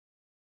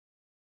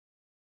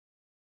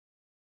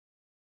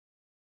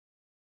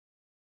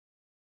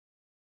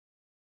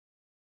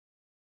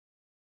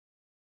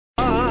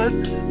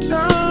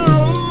no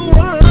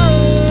one.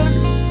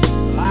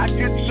 I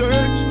can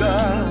search the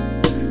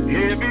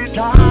heavens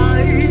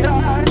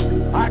high,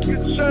 I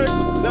can search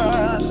the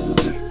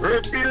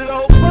earth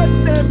below, but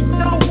there's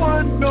no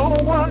one, no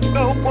one,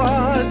 no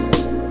one.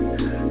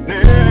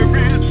 There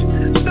is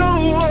no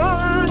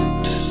one,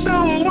 no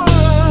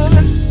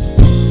one.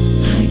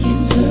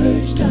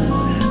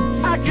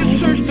 I can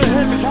search the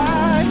heavens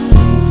high,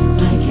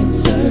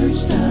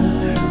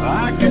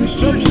 I can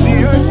search the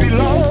earth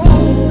below.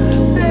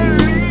 There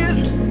is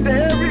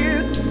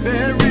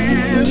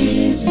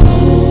no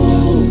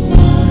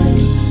one.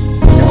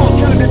 Come on,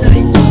 tell him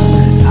today.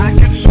 I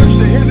can search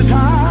the heavens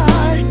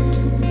high.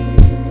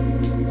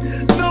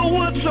 No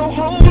one so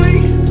holy.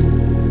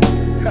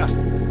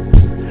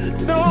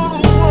 No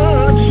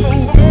one so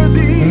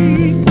worthy.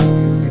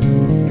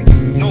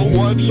 No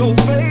one so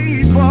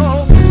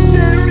faithful.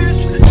 There is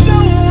no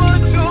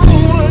one, no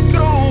one,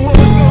 no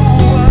one, no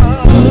one.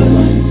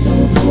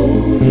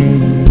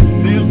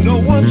 There's no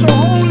one so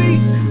holy.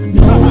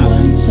 No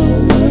one so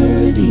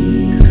worthy.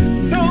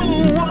 No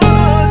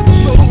one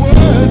so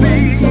worthy.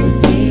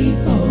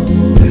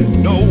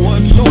 No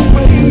one so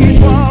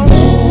faithful.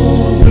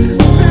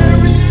 There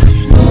is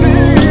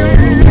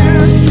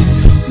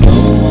no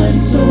one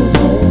so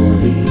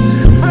holy.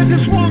 I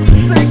just want to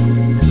sing.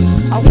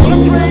 I want to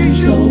praise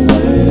you.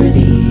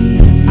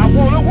 I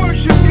want to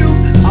worship you.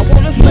 I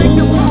want to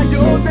sanctify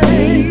your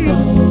name.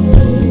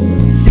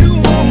 You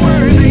are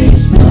worthy.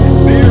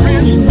 There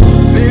is.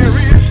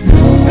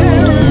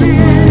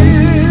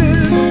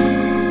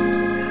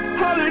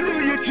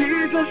 Hallelujah,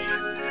 Jesus.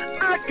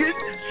 I can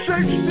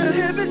search the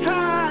heavens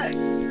high.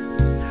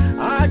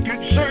 I can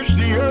search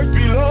the earth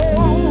below.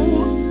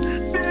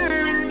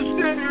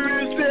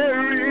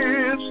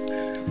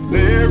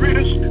 There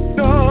is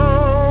no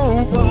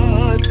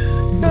one,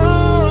 no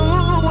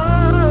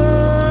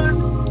one.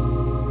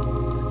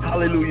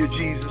 Hallelujah,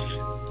 Jesus.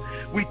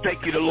 We thank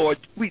you, the Lord.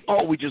 We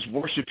just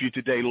worship you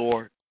today,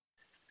 Lord.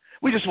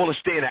 We just want to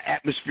stay in an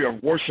atmosphere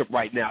of worship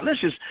right now.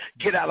 Let's just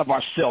get out of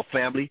ourselves,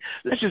 family.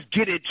 Let's just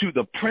get into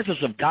the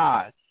presence of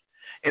God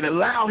and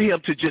allow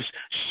him to just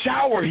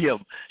shower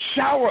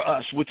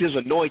us with his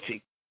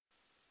anointing.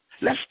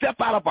 Let's step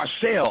out of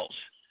ourselves.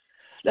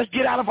 Let's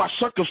get out of our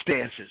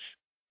circumstances.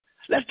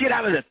 Let's get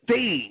out of the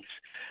things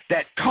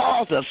that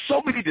cause us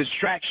so many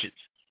distractions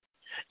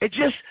and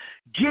just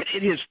get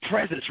in his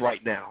presence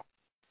right now.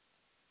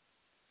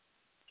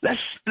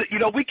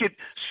 We can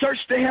search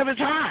the heavens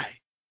high.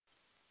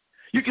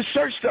 You can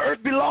search the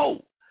earth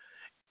below.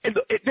 And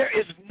there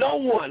is no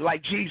one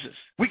like Jesus.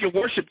 We can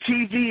worship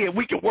TV and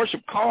we can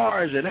worship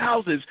cars and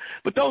houses,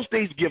 but those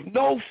things give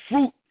no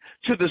fruit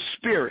to the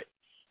spirit.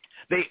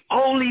 They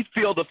only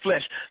fill the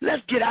flesh.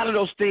 Let's get out of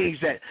those things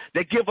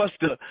that give us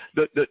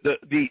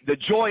the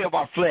joy of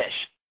our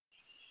flesh.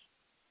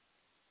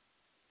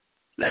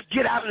 Let's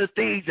get out of the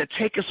things that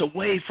take us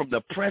away from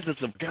the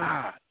presence of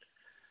God.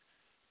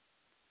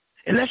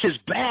 And let's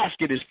just bask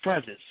in his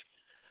presence.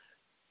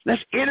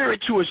 Let's enter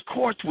into his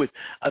courts with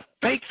a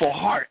thankful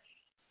heart.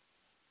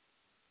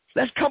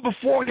 Let's come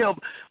before him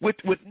with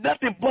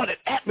nothing but an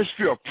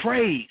atmosphere of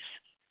praise.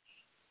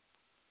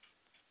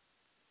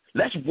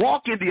 Let's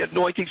walk in the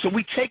anointing so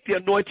we take the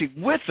anointing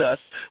with us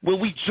when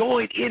we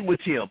join in with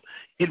him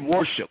in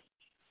worship.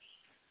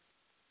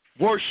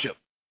 Worship.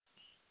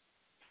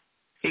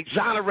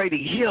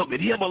 Exonerating him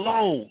and him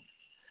alone.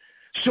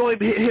 Showing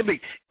him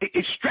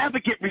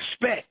extravagant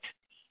respect.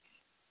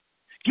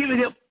 Giving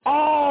him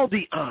all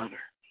the honor.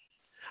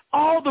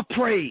 All the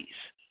praise.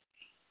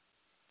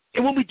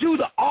 And when we do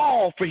the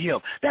all for him,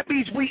 that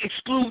means we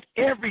exclude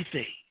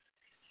everything.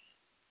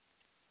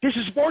 This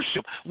is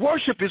worship.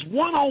 Worship is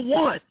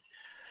one-on-one.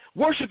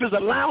 Worship is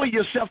allowing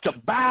yourself to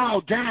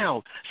bow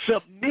down,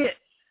 submit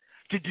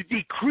to the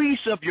decrease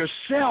of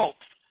yourself,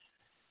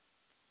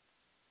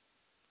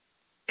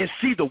 and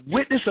see the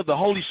witness of the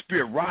Holy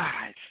Spirit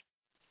rise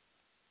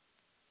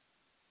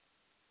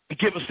and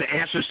give us the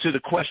answers to the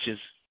questions.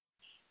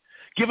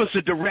 Give us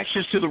the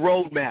directions to the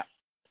roadmap.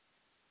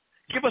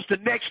 Give us the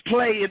next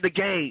play in the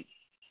game.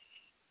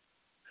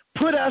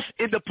 Put us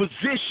in the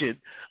position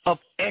of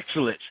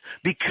excellence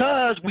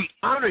because we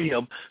honor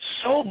him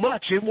so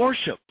much in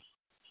worship.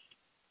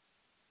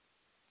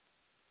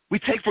 We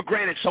take for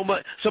granted so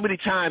many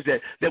times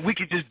that we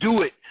can just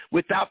do it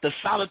without the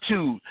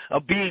solitude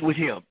of being with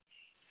him.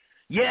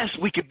 Yes,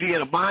 we can be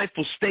in a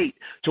mindful state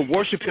to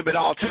worship him at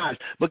all times,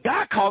 but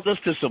God calls us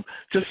to some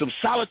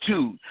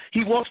solitude.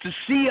 He wants to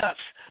see us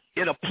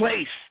in a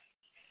place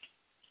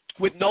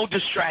with no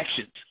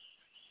distractions,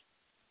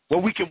 where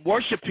we can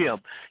worship him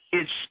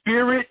in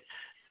spirit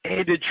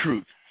and in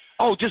truth.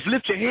 Oh, just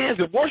lift your hands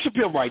and worship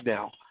him right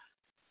now.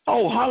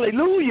 Oh,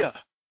 hallelujah.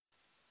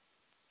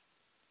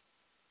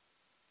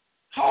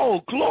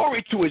 Oh,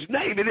 glory to his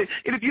name. And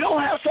if you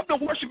don't have something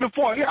to worship him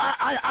for, here,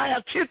 I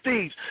have 10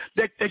 things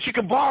that you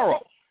can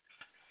borrow.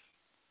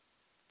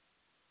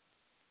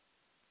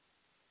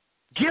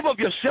 Give of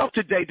yourself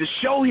today to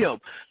show him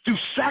through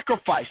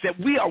sacrifice that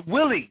we are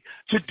willing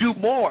to do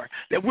more,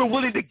 that we're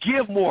willing to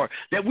give more,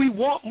 that we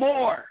want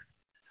more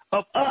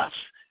of us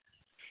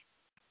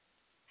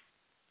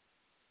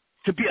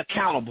to be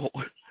accountable.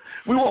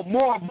 We want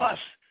more of us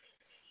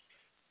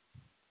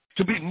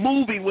to be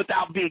moving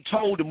without being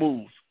told to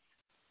move.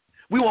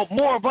 We want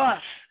more of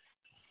us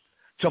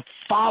to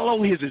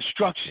follow his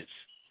instructions.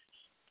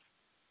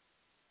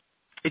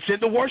 It's in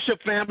the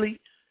worship, family.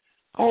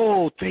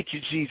 Oh, thank you,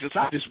 Jesus.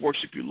 I just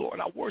worship you, Lord.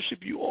 I worship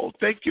you. Oh,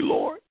 thank you,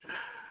 Lord.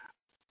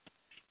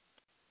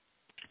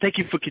 Thank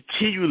you for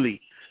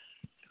continually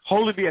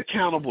holding me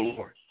accountable,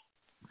 Lord.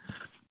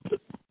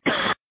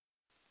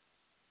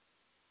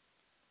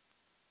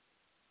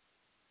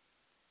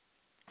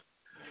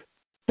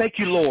 Thank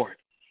you, Lord,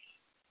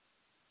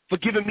 for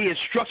giving me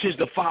instructions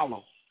to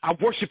follow. I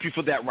worship you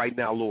for that right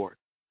now, Lord.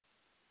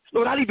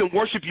 Lord, I even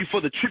worship you for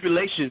the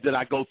tribulations that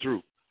I go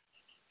through,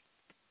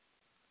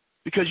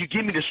 because you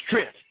give me the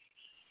strength.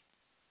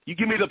 You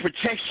give me the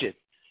protection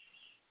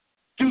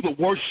through the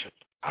worship.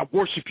 I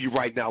worship you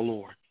right now,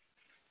 Lord.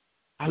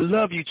 I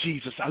love you,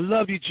 Jesus. I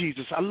love you,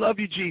 Jesus. I love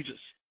you, Jesus.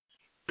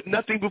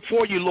 Nothing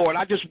before you, Lord.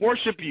 I just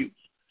worship you.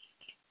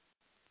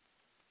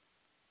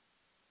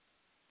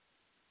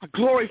 I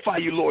glorify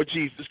you, Lord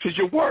Jesus, because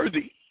you're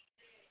worthy.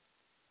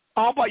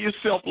 All by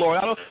yourself, Lord.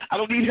 I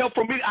don't need help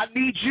from me. I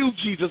need you,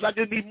 Jesus. I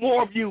just need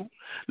more of you.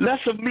 Less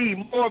of me,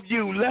 more of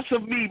you. Less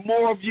of me,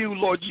 more of you,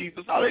 Lord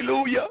Jesus.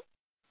 Hallelujah.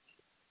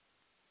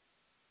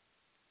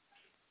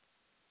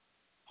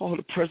 Oh,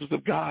 the presence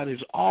of God is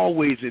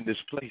always in this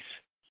place.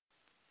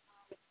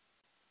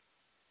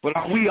 But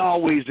are we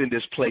always in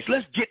this place?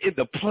 Let's get in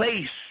the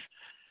place.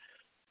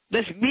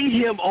 Let's meet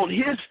him on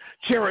his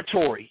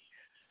territory.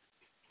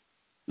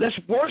 Let's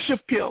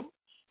worship him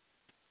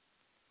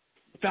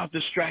without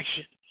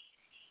distraction.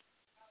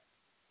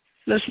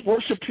 Let's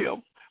worship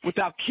him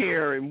without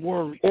care and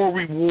worry or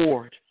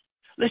reward.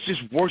 Let's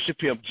just worship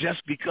him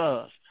just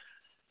because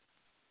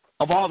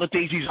of all the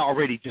things he's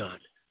already done.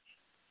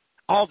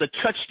 All the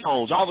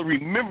touchstones, all the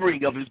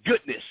remembering of his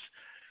goodness.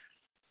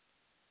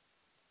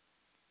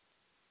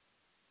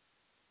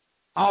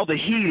 All the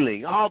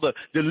healing, all the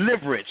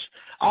deliverance,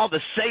 all the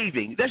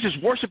saving. Let's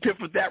just worship him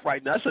for that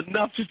right now. That's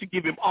enough just to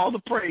give him all the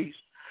praise,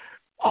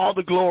 all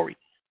the glory.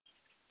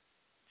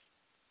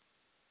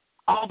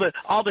 All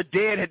the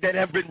dead that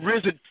have been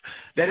risen,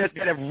 that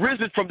have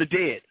risen from the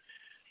dead.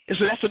 And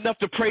so that's enough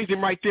to praise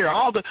him right there.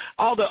 All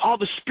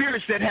the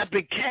spirits that have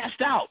been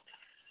cast out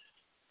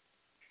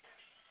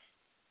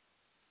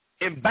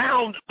and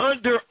bound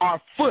under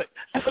our foot.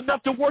 That's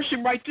enough to worship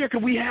right there,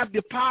 because we have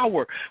the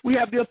power. We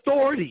have the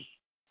authority.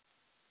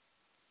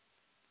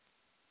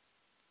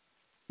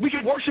 We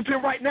can worship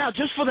him right now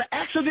just for the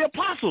acts of the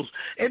apostles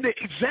and the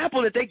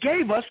example that they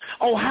gave us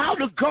on how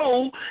to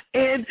go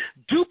and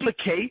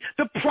duplicate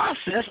the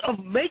process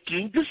of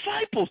making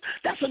disciples.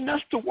 That's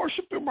enough to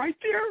worship him right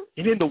there.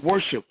 And in the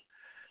worship,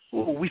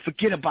 we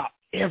forget about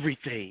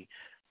everything.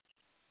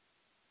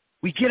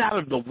 We get out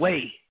of the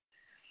way.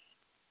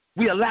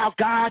 We allow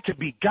God to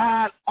be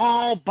God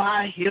all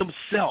by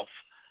himself.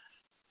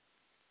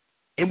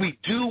 And we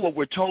do what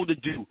we're told to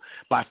do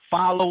by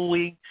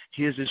following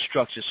his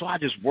instructions. So I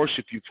just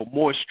worship you for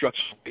more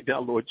instruction right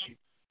now, Lord Jesus.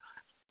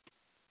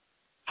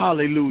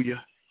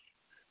 Hallelujah.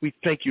 We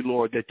thank you,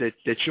 Lord,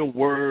 that your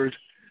word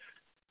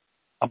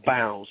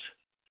abounds.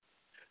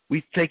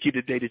 We thank you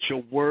today that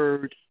your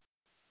word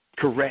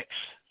corrects.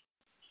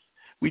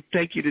 We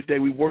thank you today.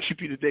 We worship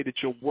you today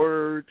that your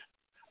word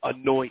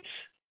anoints.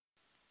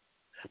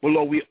 Well,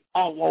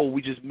 Lord,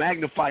 we just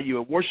magnify you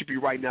and worship you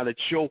right now that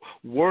your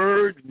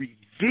word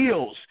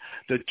reveals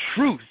the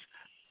truth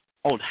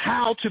on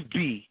how to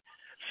be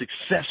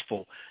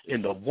successful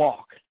in the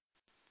walk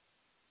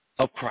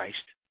of Christ.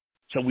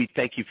 So we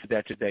thank you for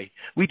that today.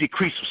 We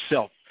decrease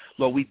self.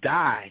 Lord, we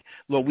die.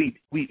 Lord,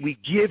 we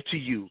give to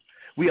you.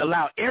 We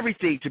allow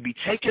everything to be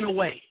taken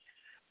away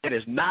that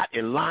is not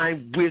in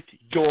line with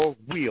your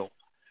will.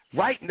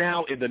 Right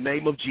now, in the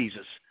name of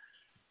Jesus,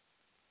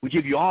 we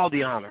give you all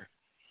the honor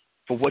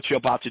for what you're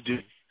about to do.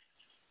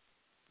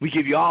 We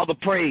give you all the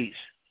praise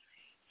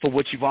for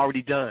what you've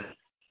already done.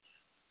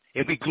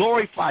 And we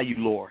glorify you,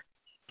 Lord,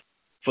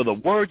 for the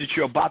word that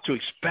you're about to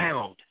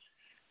expound,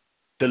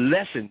 the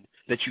lesson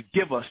that you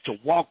give us to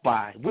walk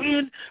by.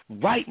 When?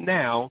 Right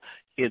now,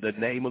 in the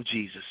name of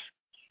Jesus.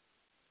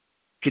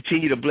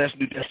 Continue to bless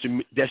New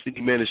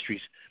Destiny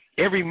Ministries.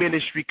 Every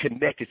ministry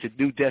connected to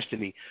New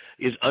Destiny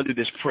is under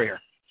this prayer.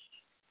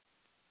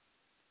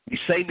 We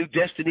say New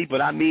Destiny,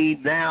 but I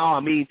mean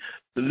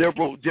the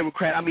liberal,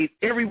 Democrat,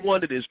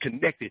 everyone that is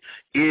connected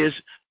is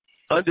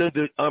under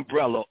the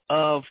umbrella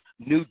of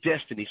New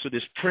Destiny. So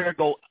this prayer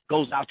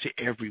goes out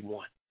to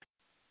everyone.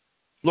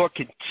 Lord,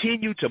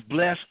 continue to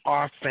bless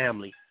our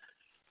family.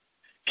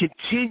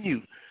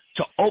 Continue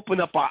to open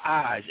up our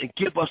eyes and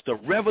give us the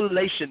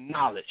revelation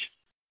knowledge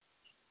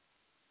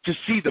to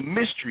see the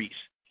mysteries,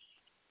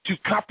 to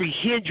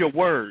comprehend your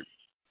word.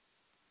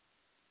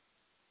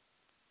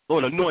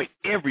 Lord, anoint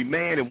every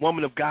man and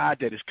woman of God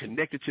that is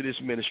connected to this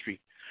ministry.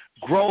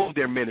 Grow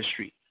their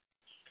ministry.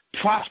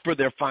 Prosper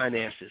their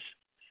finances.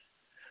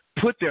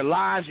 Put their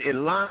lives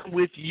in line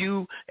with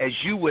you as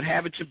you would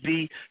have it to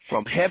be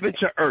from heaven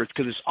to earth,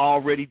 because it's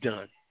already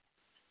done.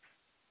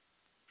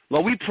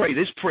 Lord, we pray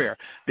this prayer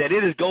that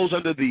it goes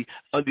under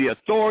the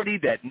authority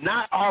that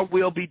not our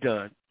will be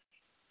done,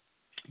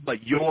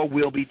 but your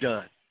will be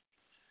done.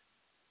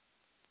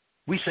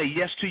 We say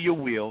yes to your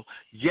will,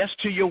 yes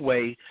to your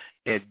way,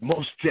 and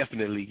most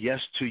definitely yes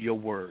to your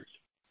word.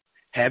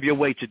 Have your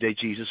way today,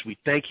 Jesus. We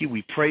thank you,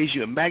 we praise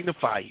you, and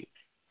magnify you.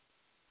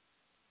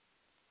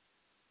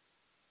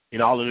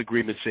 And all in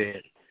agreement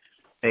said,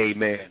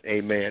 amen,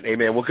 amen,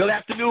 amen. Well, good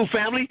afternoon,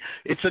 family.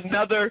 It's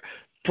another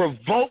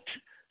Provoke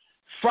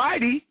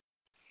Friday.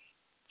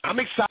 I'm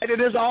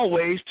excited, as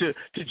always, to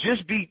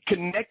just be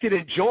connected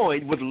and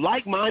joined with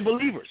like-minded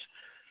believers.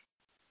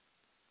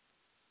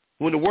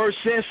 When the word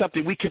says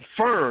something, we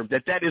confirm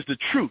that is the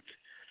truth.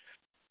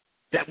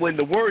 That when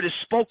the word is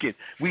spoken,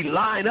 we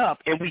line up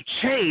and we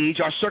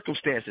change our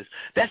circumstances.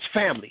 That's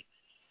family.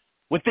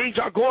 When things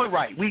are going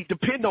right, we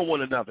depend on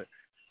one another.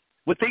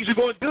 When things are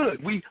going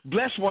good, we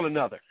bless one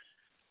another.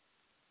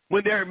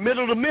 When they're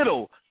middle to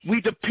middle,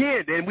 we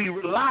depend and we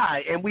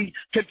rely and we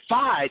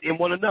confide in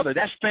one another.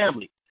 That's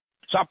family.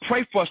 So I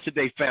pray for us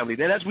today, family,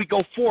 that as we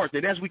go forth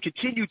and as we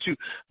continue to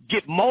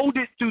get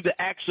molded through the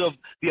acts of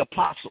the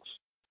apostles,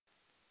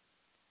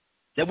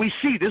 that we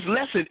see this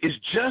lesson is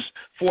just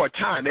for a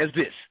time as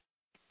this.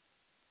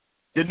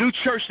 The new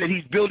church that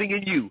he's building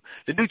in you,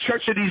 the new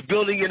church that he's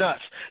building in us,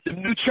 the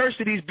new church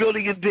that he's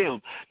building in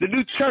them, the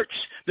new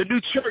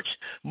church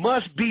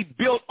must be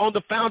built on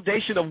the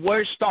foundation of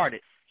where it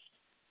started,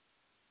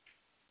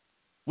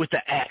 with the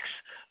acts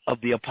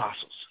of the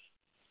apostles.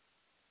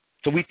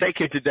 So we thank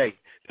him today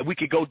that we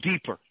could go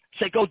deeper.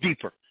 Say, go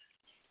deeper.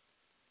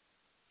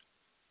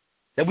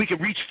 That we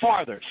could reach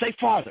farther. Say,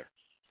 farther.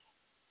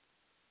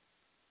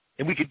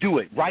 And we could do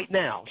it right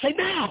now. Say,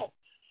 now.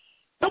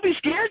 Don't be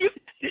scared.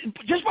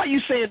 Just by you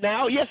saying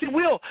now, yes, it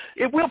will.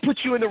 It will put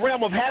you in the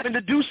realm of having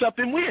to do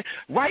something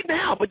right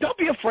now. But don't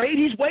be afraid.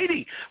 He's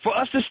waiting for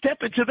us to step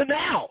into the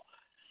now.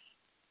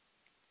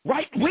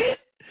 Right when.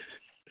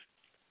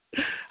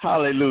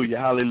 Hallelujah,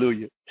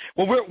 hallelujah.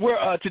 Well,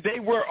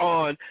 today we're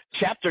on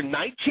chapter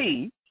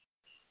 19,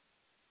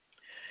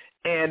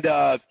 and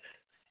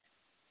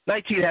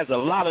 19 has a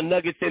lot of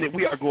nuggets in it.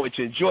 We are going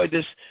to enjoy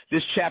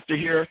this chapter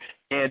here,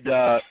 and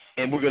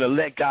we're going to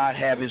let God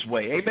have his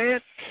way. Amen.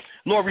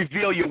 Lord,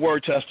 reveal your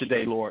word to us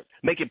today, Lord.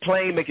 Make it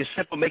plain, make it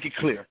simple, make it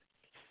clear.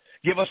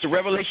 Give us the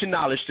revelation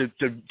knowledge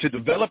to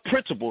develop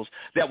principles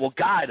that will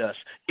guide us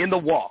in the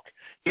walk,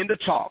 in the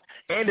talk,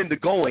 and in the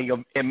going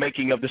and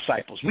making of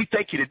disciples. We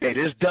thank you today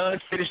that it's done,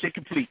 finished, and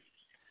complete.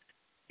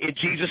 In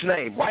Jesus'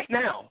 name, right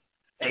now,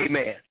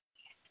 amen.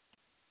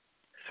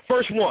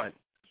 Verse 1.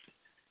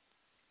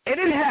 And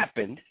it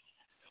happened,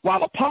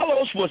 while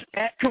Apollos was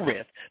at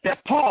Corinth,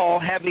 that Paul,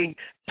 having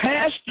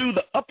passed through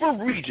the upper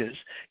regions,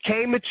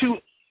 came into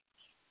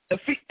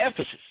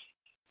Ephesus.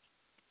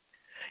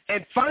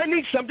 And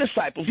finding some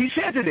disciples, he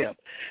said to them,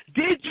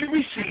 did you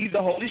receive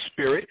the Holy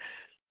Spirit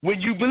when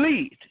you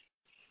believed?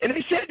 And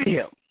they said to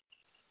him,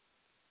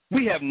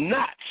 we have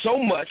not so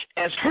much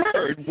as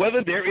heard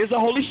whether there is a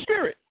Holy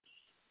Spirit.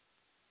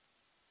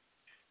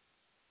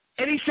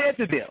 And he said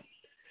to them,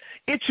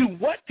 into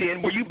what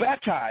then were you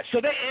baptized? So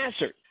they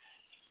answered,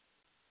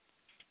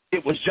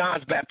 it was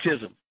John's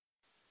baptism.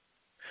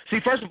 See,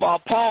 first of all,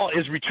 Paul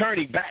is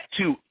returning back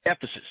to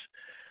Ephesus.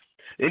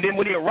 And then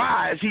when he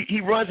arrives, he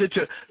runs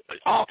into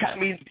all kinds. I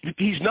mean,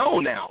 he's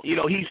known now. You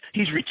know,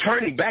 he's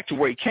returning back to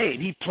where he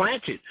came. He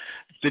planted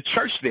the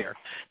church there.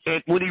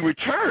 And when he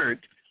returned,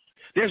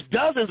 there's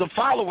dozens of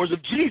followers of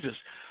Jesus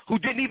who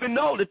didn't even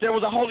know that there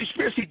was a Holy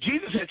Spirit. See,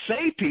 Jesus had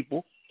saved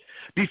people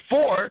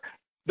before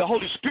the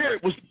Holy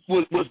Spirit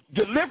was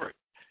delivered.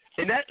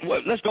 And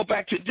let's go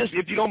back to just,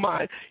 if you don't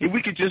mind, if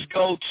we could just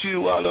go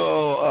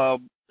to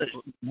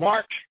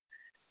Mark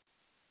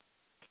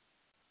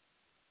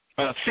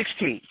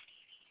 16.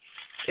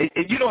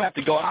 And you don't have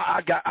to go.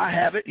 I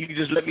have it. You can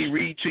just let me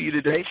read to you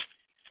today.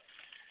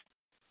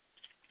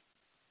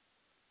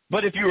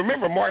 But if you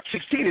remember, Mark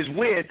 16 is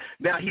when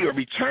now he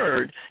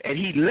returned and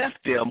he left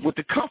them with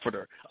the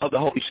comforter of the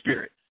Holy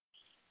Spirit.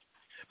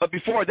 But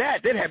before that,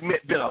 there had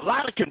been a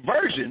lot of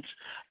conversions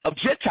of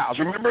Gentiles.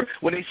 Remember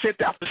when they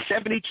sent out the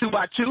 72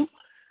 by 2?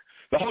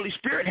 The Holy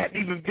Spirit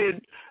hadn't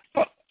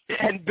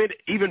been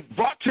even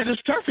brought to the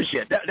surface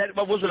yet.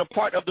 That wasn't a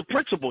part of the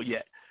principle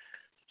yet.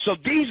 So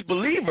these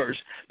believers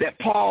that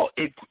Paul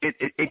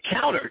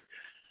encountered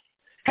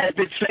had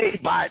been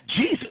saved by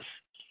Jesus.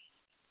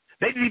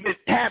 They didn't even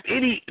have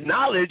any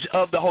knowledge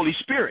of the Holy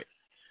Spirit.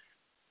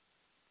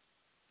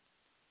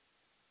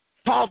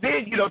 Paul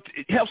then,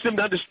 helps them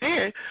to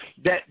understand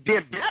that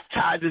then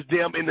baptizes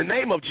them in the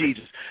name of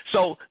Jesus.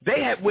 So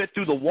they had went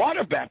through the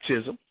water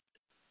baptism.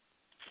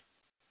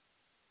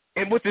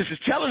 And what this is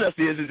telling us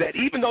is that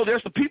even though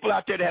there's some people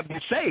out there that have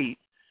been saved,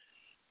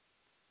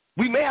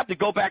 we may have to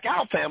go back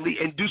out, family,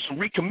 and do some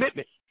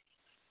recommitment.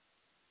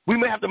 We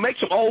may have to make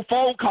some old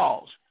phone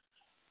calls.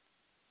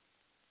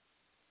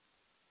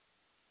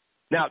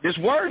 Now, this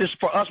word is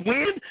for us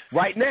when?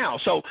 Right now.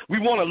 So we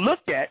want to look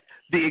at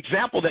the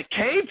example that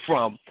came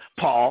from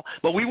Paul,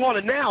 but we want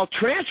to now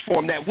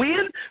transform that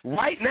when,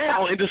 right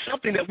now, into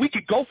something that we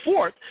could go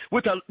forth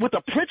with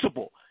a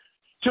principle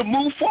to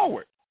move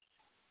forward.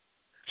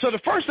 So the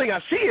first thing I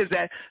see is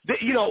that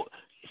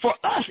for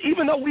us,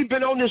 even though we've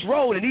been on this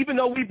road and even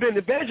though we've been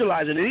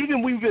evangelizing and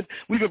even we've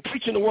been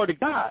preaching the word of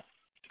God,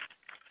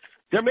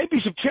 there may be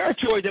some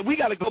territory that we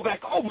got to go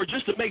back over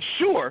just to make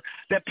sure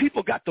that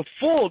people got the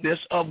fullness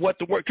of what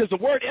the word, because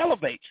the word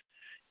elevates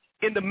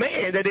in the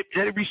man that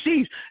it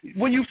receives.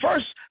 When you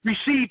first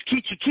received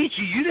Kichi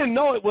Kichi, you didn't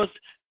know it was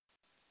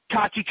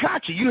Kachi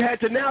Kachi. You had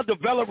to now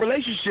develop a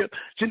relationship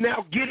to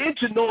now get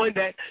into knowing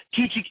that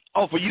Kichi,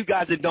 for you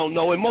guys that don't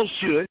know, and most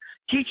should,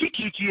 Kichi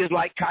Kichi is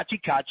like Kachi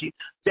Kachi,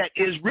 that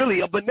is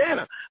really a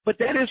banana. But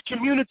that is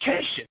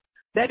communication.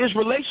 That is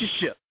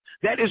relationship.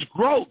 That is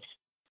growth.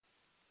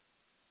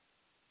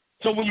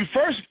 So when you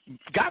first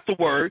got the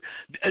word,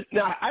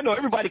 now I know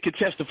everybody can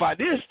testify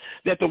this,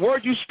 that the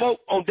word you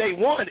spoke on day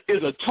one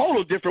is a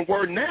total different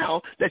word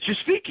now that you're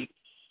speaking.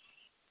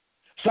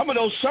 Some of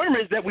those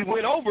sermons that we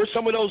went over,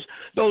 some of those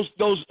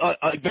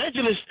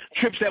evangelist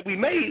trips that we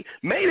made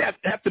may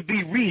have to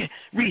be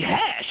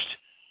rehashed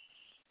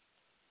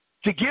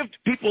to give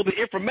people the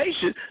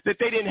information that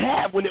they didn't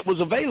have when it was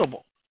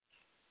available.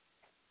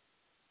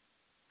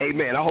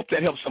 Amen. I hope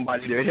that helps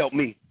somebody there. It helped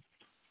me.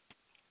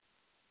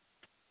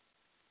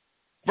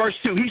 Verse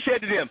 2, he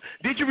said to them,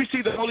 did you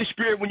receive the Holy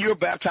Spirit when you were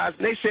baptized?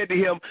 And they said to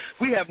him,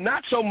 we have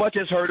not so much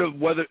as heard of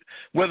whether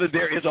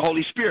there is a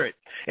Holy Spirit.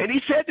 And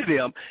he said to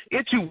them,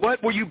 into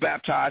what were you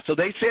baptized? So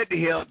they said to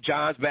him,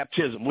 John's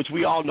baptism, which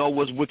we all know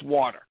was with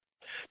water.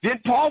 Then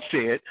Paul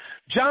said,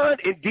 John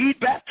indeed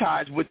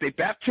baptized with a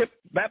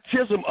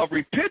baptism of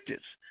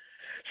repentance,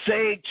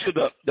 saying to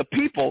the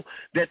people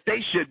that they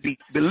should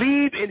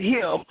believe in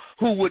him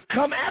who would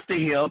come after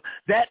him,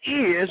 that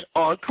is,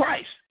 on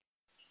Christ.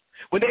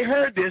 When they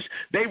heard this,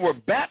 they were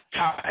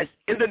baptized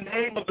in the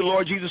name of the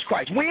Lord Jesus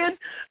Christ. When?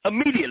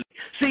 Immediately.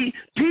 See,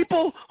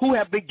 people who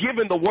have been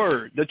given the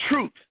word, the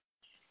truth,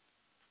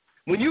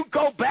 when you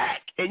go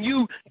back and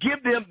you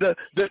give them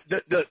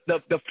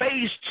the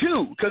phase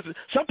 2, because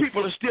some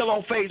people are still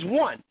on phase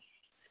 1.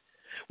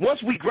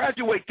 Once we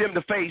graduate them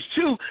to phase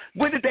 2,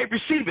 when did they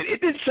receive it? It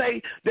didn't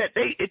say that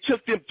it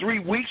took them 3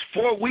 weeks,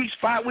 4 weeks,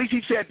 5 weeks.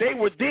 He said they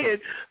were then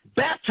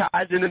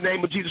baptized in the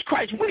name of Jesus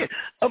Christ. When?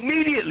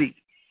 Immediately.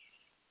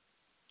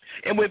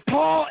 And when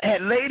Paul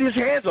had laid his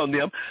hands on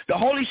them, the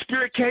Holy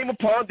Spirit came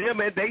upon them,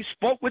 and they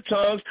spoke with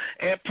tongues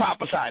and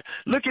prophesied.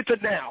 Look at the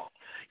now.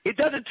 It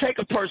doesn't take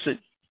a person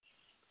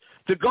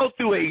to go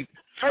through a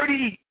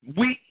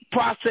 30-week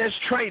process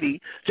training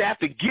to have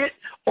to get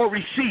or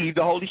receive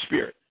the Holy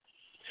Spirit.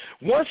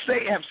 Once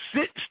they have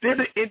stood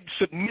in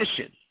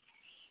submission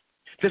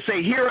to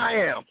say, here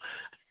I am,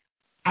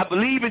 I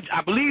believe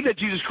that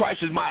Jesus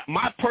Christ is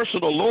my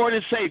personal Lord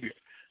and Savior.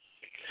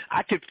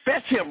 I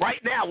confess him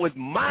right now with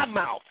my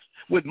mouth,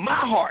 with my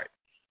heart.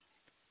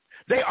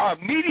 They are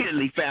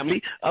immediately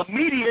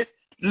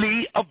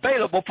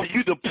available for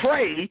you to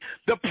pray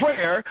the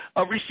prayer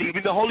of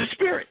receiving the Holy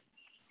Spirit.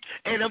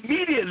 And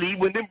immediately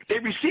when they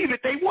receive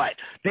it, they what?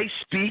 They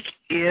speak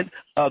in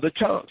other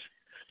tongues.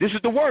 This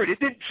is the word. It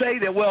didn't say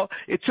that, well,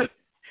 it took,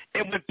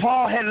 and when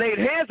Paul had laid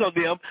hands on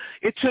them,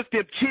 it took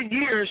them 10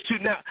 years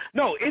to now.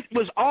 No, it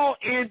was all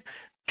in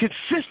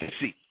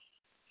consistency.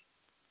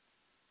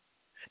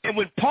 And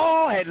when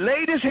Paul had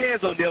laid his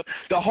hands on them,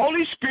 the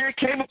Holy Spirit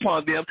came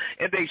upon them,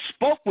 and they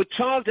spoke with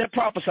tongues and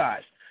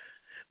prophesied.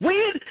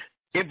 When,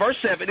 in verse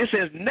 7, it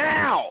says,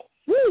 now,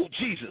 woo,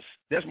 Jesus,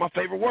 that's my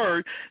favorite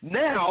word,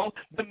 now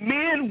the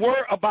men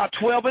were about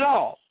 12 in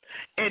all.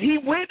 And he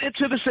went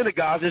into the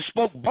synagogues and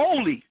spoke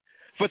boldly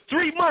for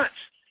 3 months.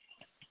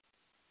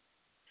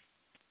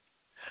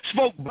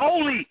 Spoke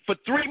boldly for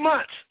 3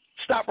 months.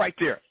 Stop right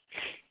there.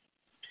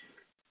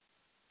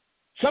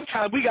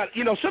 Sometimes we got,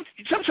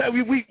 sometimes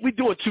we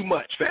do it too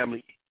much,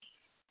 family.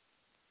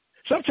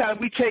 Sometimes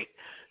we take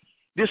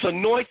this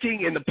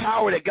anointing and the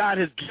power that God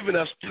has given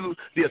us through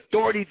the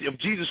authority of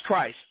Jesus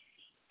Christ,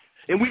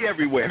 and we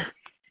everywhere.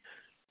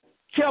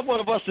 Tell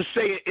one of us to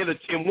say it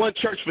in one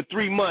church for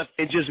 3 months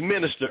and just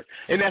minister,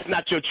 and that's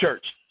not your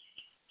church.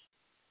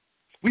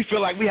 We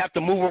feel like we have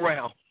to move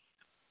around.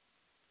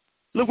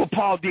 Look what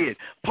Paul did.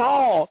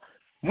 Paul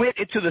went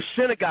into the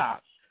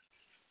synagogue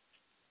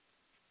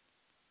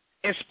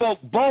and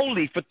spoke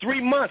boldly for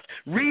 3 months,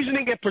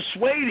 reasoning and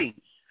persuading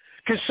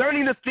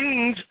concerning the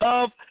things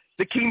of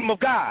the kingdom of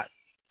God.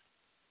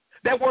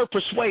 That word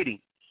persuading,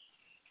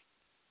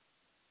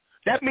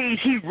 that means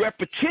he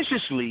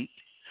repetitiously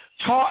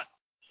taught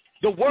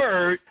the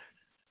word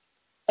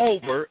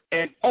over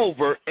and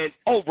over and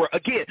over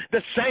again,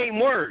 the same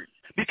word,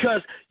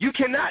 because you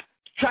cannot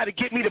try to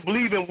get me to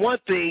believe in one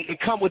thing and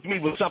come with me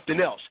with something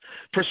else.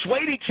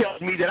 Persuading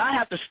tells me that I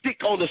have to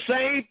stick on the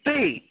same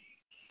thing,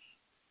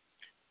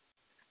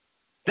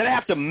 that I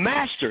have to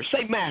master.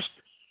 Say master.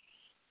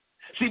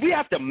 See, we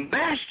have to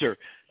master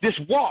this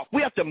walk.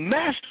 We have to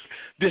master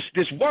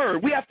this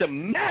word. We have to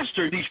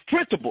master these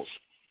principles.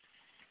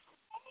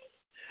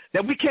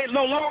 That we can't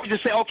no longer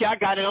just say, okay, I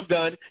got it, I'm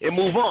done, and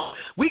move on.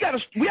 We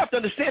have to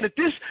understand that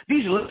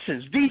these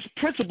lessons, these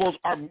principles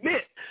are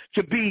meant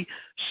to be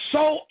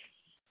so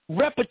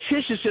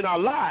repetitious in our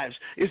lives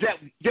is that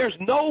there's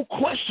no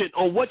question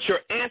on what your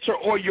answer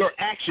or your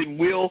action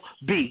will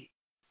be.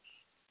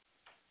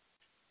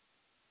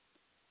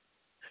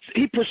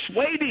 He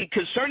persuaded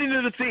concerning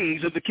the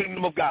things of the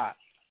kingdom of God.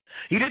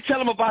 He didn't tell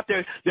them about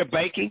their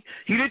banking.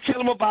 He didn't tell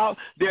them about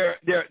their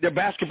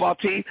basketball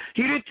team.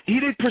 He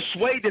didn't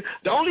persuade them.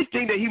 The only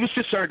thing that he was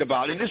concerned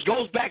about, and this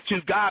goes back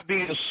to God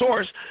being the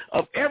source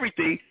of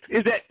everything,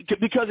 is that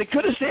because it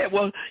could have said,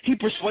 well, he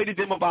persuaded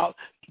them about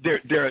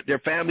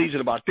their families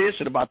and about this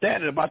and about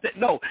that and about that.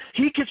 No,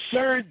 he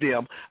concerned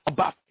them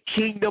about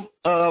the kingdom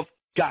of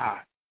God.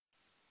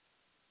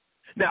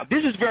 Now,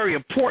 this is very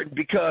important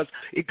because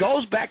it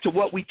goes back to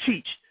what we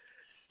teach,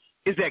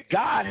 is that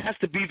God has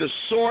to be the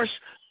source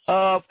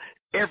of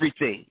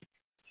everything.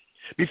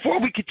 Before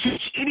we can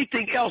teach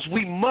anything else,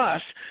 we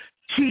must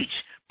teach,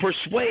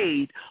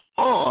 persuade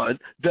on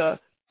the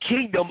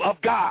kingdom of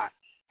God.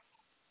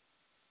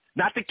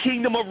 Not the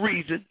kingdom of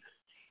reason,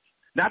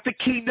 not the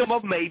kingdom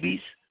of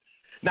maybes,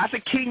 not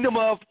the kingdom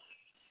of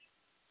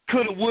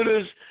coulda,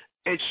 wouldas,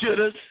 and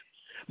shouldas,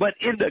 but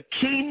in the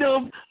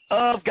kingdom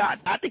of God,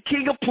 not the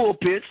king of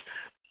pulpits,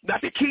 not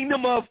the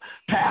kingdom of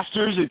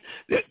pastors and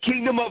the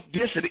kingdom of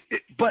this,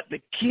 but the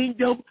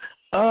kingdom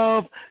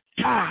of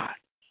God.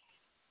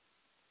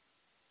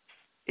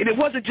 And it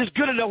wasn't just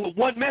good enough with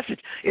one message.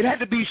 It had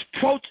to be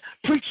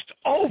preached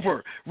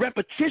over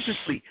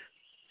repetitiously.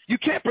 You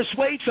can't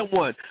persuade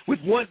someone with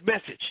one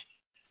message.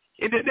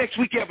 And then next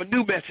week you have a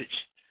new message.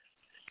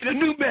 And a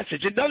new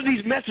message. And none of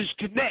these messages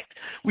connect.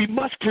 We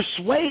must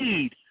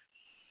persuade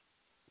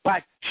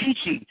by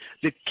teaching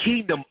the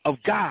kingdom of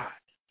God.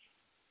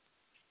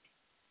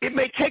 It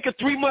may take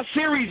a 3-month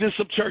series in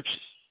some churches.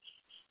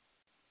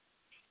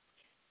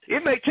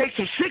 It may take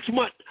some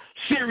 6-month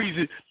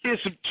series in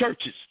some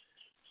churches.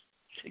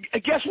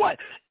 And guess what?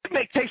 It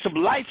may take some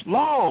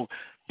lifelong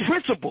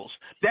principles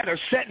that are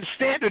set in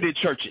standard in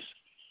churches.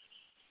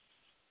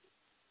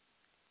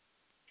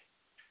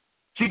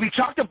 See, we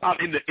talked about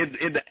in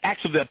the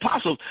Acts of the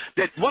Apostles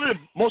that one of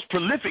the most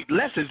prolific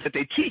lessons that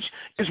they teach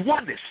is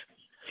oneness.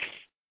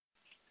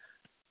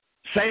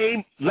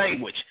 Same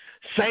language,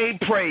 same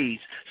praise,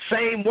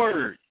 same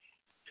word.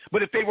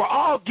 But if they were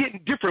all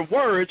getting different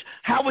words,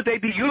 how would they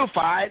be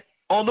unified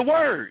on the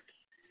word?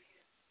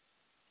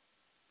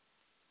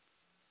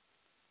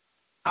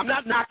 I'm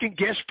not knocking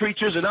guest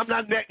preachers, and I'm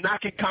not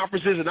knocking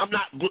conferences, and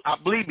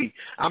believe me,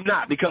 I'm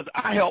not, because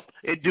I help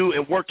and do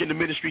and work in the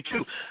ministry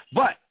too.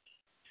 But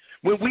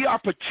when we are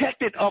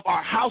protected of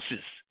our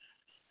houses,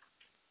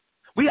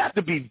 we have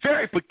to be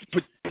very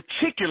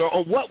particular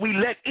on what we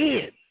let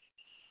in,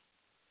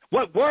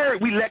 what word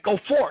we let go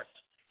forth.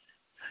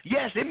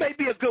 Yes, it may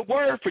be a good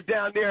word for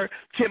down there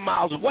 10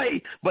 miles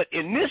away, but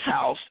in this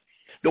house,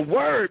 the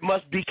word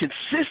must be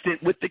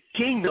consistent with the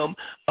kingdom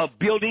of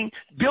building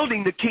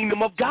the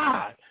kingdom of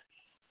God.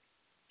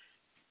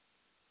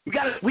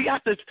 We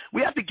have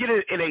to get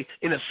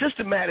in a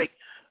systematic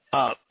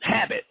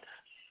habit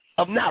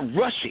of not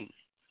rushing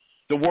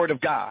the word of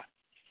God.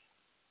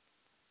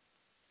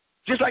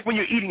 Just like when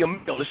you're eating a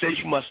meal, it says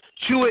you must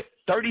chew it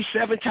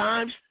 37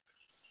 times,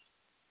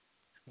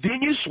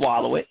 then you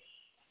swallow it,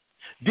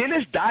 then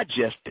it's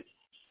digested,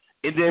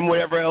 and then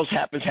whatever else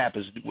happens.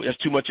 There's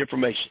too much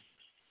information.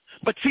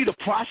 But see the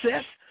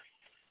process?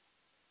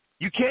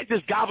 You can't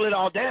just gobble it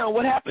all down.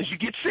 What happens? You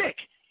get sick.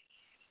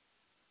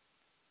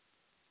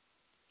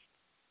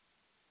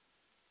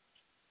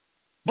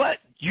 But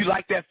you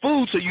like that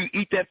food, so you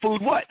eat that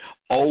food what?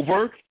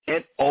 Over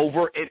and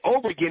over and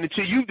over again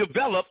until you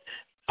develop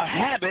a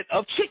habit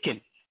of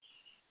chicken.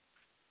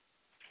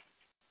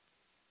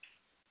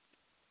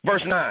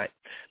 Verse 9.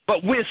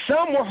 But when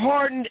some were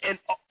hardened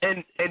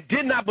and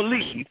did not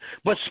believe,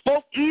 but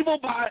spoke evil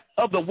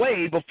of the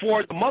way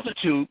before the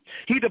multitude,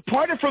 he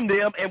departed from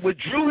them and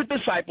withdrew his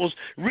disciples,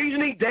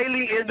 reasoning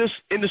daily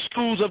in the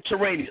schools of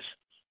Tyrannus.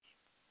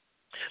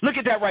 Look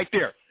at that right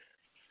there.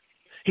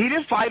 He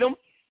didn't fight them.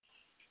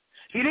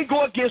 He didn't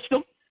go against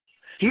them.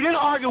 He didn't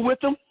argue with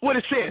them. What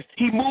it says,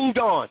 he moved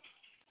on.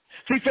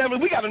 See, family,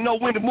 we got to know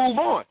when to move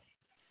on.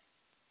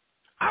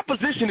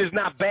 Opposition is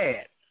not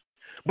bad,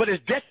 but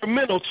it's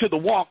detrimental to the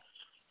walk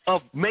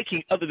of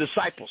making other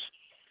disciples.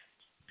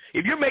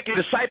 If you're making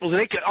disciples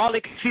and all they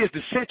can see is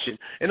dissension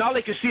and all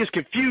they can see is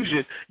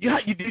confusion, do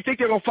you think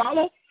they're going to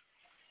follow?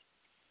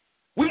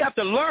 We have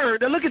to learn.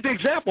 Now look at the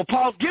example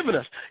Paul's given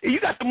us. You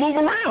got to move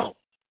around.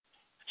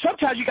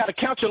 Sometimes you got to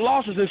count your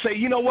losses and say,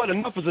 you know what,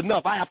 enough is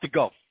enough. I have to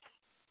go.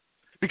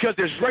 Because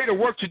there's greater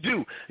work to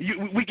do.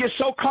 We get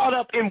so caught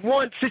up in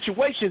one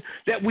situation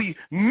that we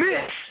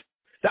miss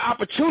the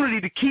opportunity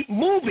to keep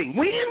moving.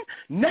 When?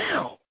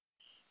 Now.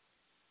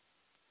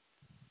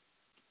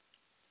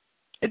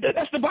 And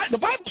that's the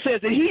Bible says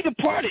that he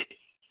departed.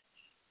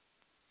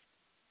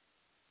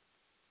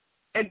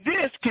 And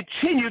this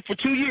continued for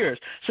 2 years,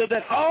 so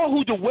that all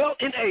who dwelt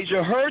in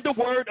Asia heard the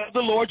word of the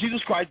Lord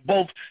Jesus Christ,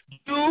 both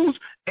Jews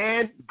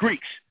and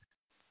Greeks.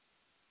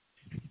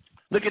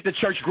 Look at the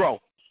church grow.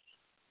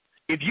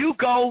 If you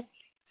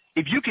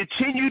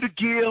continue to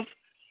give,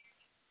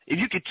 if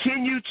you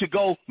continue to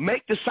go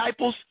make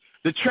disciples,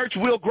 The church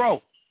will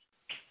grow.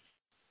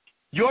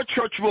 Your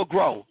church will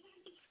grow.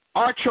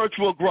 Our church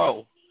will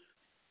grow.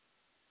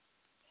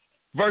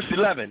 Verse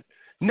 11.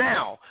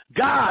 Now,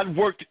 God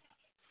worked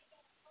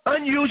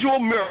unusual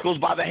miracles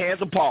by the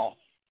hands of Paul,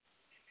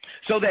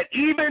 so that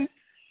even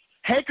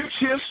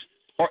handkerchiefs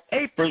or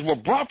aprons were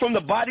brought from the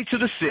body to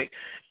the sick,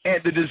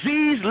 and the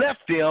disease left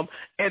them,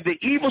 and the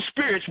evil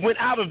spirits went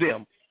out of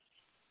them.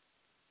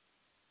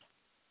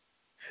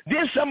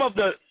 Then some of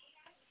the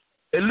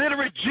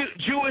illiterate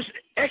Jewish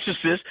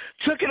exorcists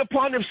took it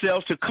upon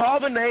themselves to call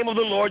the name of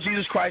the Lord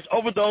Jesus Christ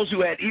over those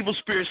who had evil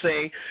spirits,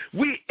 saying,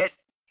 We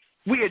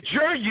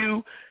adjure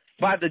you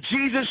by the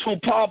Jesus whom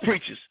Paul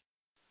preaches.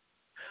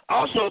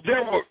 Also,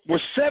 there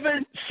were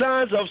 7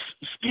 sons of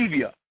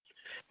Sceva,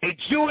 a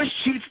Jewish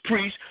chief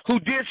priest, who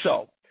did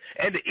so.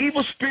 And the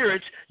evil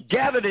spirits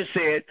gathered and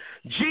said,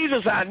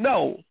 Jesus I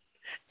know,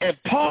 and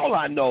Paul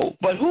I know,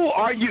 but who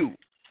are you?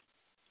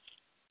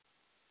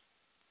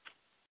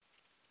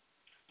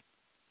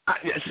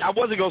 I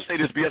wasn't going to say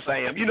this, but yes, I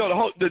am. You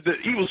know, the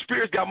evil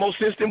spirits got more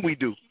sense than we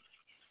do.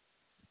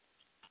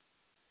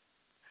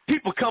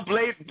 People come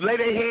lay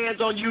their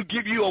hands on you,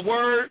 give you a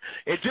word,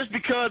 and just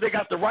because they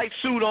got the right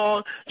suit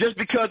on, just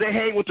because they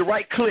hang with the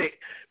right clique,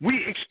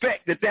 we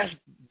expect that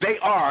they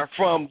are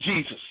from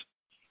Jesus.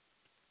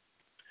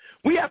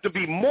 We have to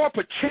be more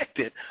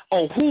protected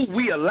on who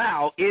we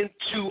allow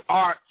into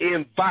our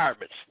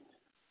environments.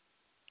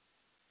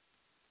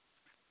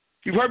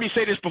 You've heard me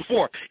say this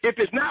before. If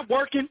it's not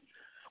working,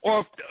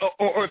 or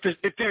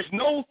if there's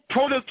no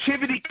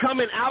productivity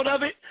coming out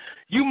of it,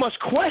 you must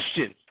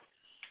question.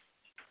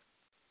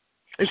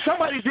 If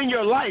somebody's in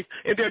your life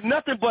and they're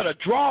nothing but a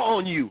draw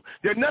on you,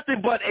 they're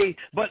nothing but a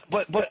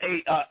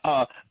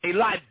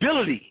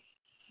liability.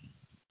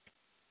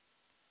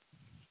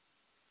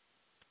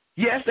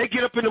 Yes, they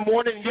get up in the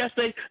morning. And yes,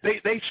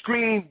 they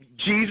scream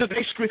Jesus.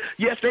 They scream.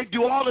 Yes, they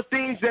do all the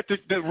things that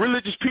the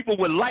religious people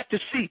would like to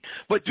see.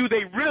 But do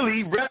they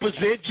really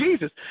represent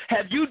Jesus?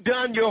 Have you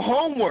done your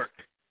homework?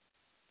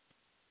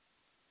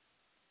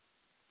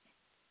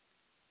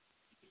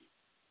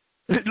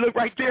 Look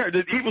right there.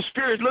 The evil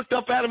spirits looked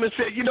up at him and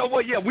said, you know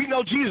what? Yeah, we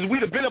know Jesus.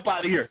 We'd have been up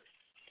out of here.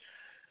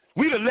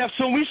 We'd have left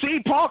soon. We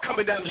seen Paul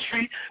coming down the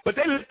street, but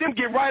they let them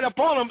get right up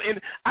on him,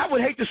 and I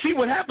would hate to see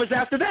what happens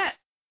after that.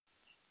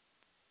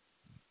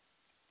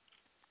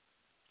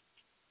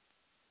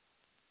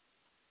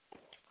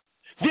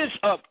 This,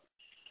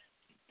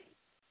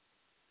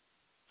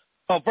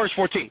 verse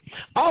 14.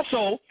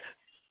 Also,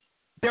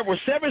 there were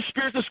 7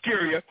 spirits of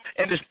Sceva,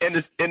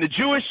 and the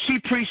Jewish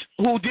chief priests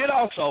who did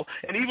also,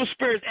 and evil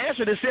spirits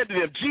answered and said to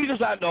them,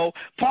 Jesus I know,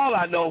 Paul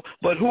I know,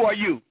 but who are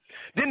you?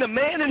 Then the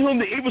man in whom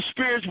the evil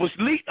spirits was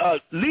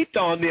leaped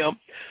on them,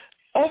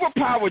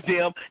 overpowered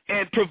them,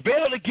 and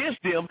prevailed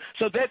against them,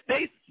 so that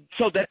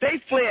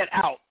they fled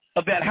out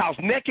of that house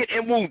naked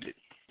and wounded.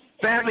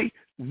 Family,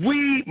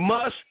 we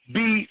must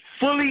be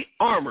fully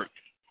armored.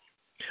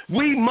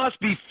 We must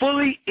be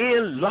fully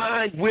in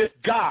line with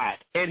God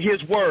and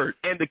his word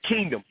and the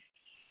kingdom.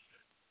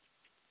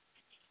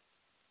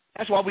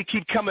 That's why we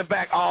keep coming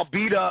back all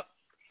beat up,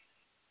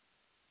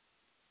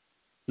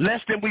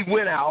 less than we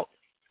went out,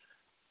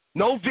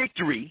 no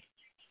victory,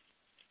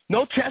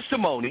 no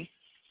testimony,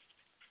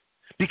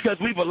 because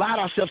we've allowed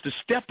ourselves to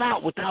step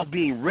out without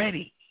being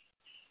ready,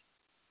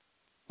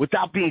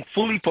 without being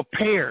fully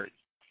prepared,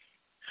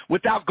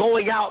 without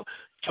going out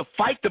to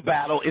fight the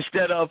battle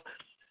instead of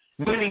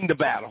winning the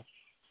battle.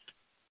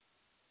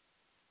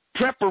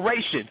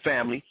 Preparation,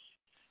 family,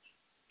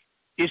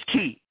 is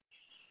key.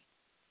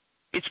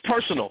 It's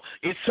personal.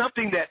 It's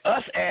something that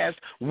us as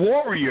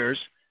warriors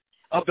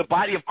of the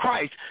body of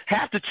Christ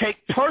have to take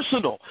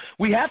personal.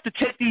 We have to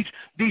take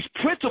these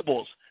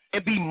principles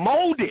and be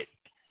molded,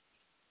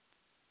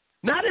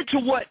 not into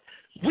what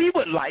we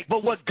would like,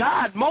 but what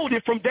God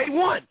molded from day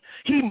one.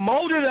 He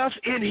molded us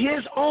in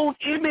his own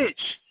image.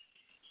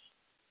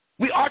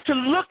 We are to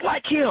look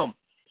like him.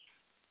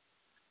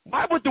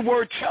 Why would the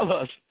word tell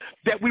us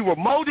that we were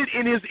molded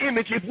in his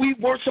image if we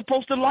weren't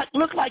supposed to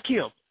look like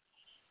him?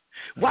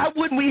 Why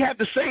wouldn't we have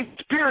the same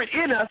spirit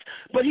in us,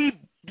 but he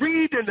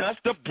breathed in us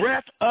the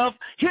breath of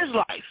his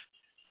life?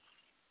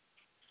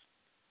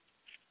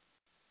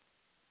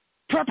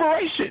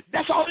 Preparation.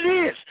 That's all it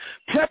is.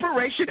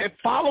 Preparation and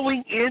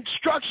following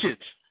instructions.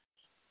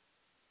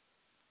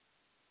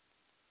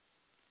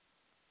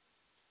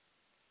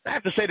 I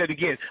have to say that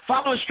again.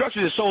 Following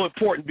instructions is so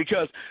important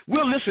because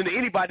we'll listen to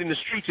anybody in the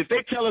streets. If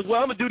they tell us,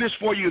 well, I'm going to do this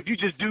for you if you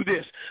just do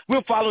this,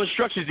 we'll follow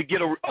instructions to get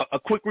a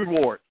quick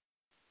reward.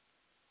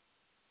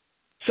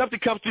 Something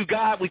comes through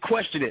God, we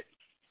question it.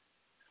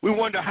 We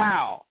wonder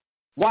how,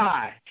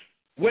 why,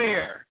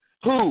 where,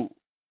 who.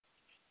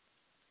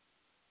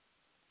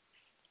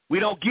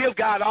 We don't give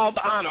God all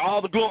the honor,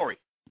 all the glory.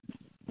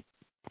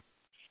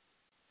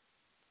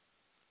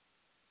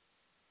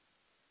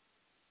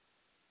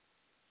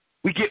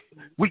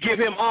 We give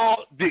him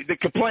all the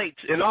complaints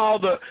and all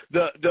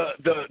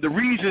the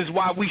reasons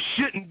why we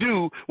shouldn't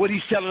do what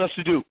he's telling us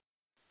to do.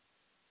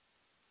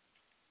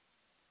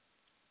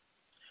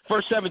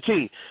 verse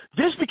 17.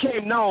 This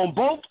became known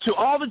both to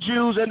all the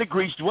Jews and the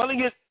Greeks dwelling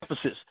in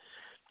Ephesus.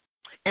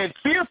 And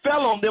fear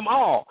fell on them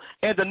all,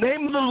 and the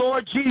name of the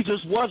Lord Jesus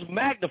was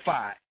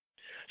magnified.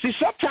 See,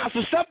 sometimes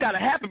some stuff got to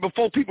happen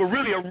before people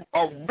really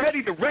are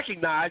ready to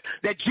recognize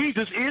that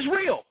Jesus is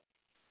real.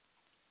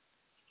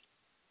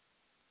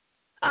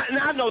 And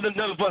I know that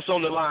none of us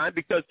on the line,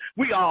 because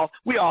we all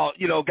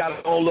got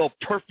our own little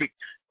perfect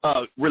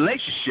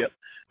relationship.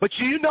 But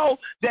you know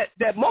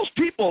that most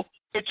people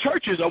in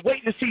churches are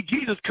waiting to see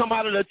Jesus come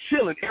out of the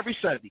ceiling every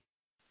Sunday.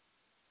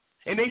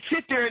 And they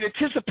sit there in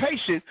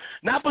anticipation,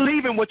 not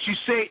believing what you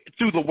say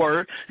through the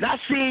word, not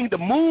seeing the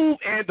move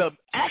and the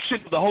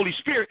action of the Holy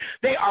Spirit.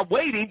 They are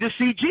waiting to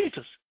see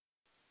Jesus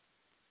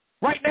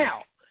right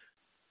now.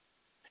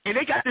 And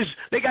they got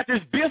this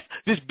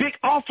big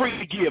offering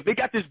to give. They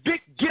got this big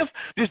gift,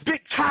 this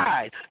big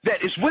tithe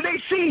that is when they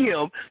see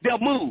him, they'll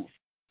move.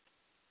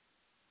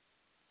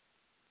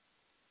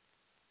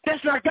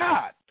 That's not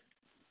God.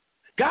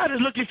 God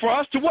is looking for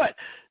us to what?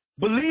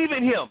 Believe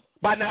in him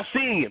by not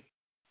seeing him.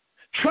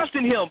 Trust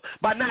in him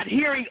by not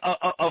hearing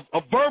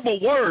a verbal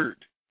word.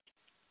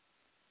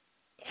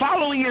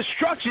 Following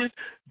instructions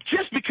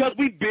just because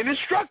we've been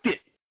instructed.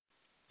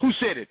 Who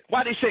said it?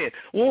 Why they say it?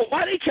 Well,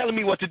 why are they telling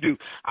me what to do?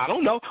 I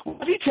don't know. Why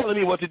are they telling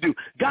me what to do?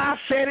 God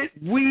said it.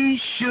 We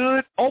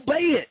should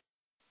obey it.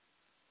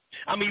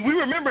 I mean, we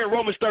remember in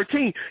Romans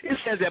 13, it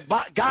says that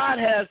God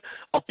has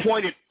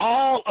appointed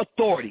all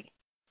authority.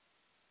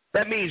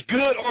 That means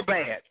good or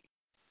bad.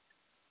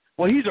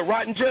 Well, he's a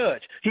rotten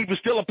judge. He was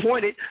still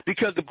appointed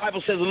because the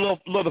Bible says a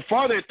little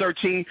farther in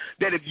 13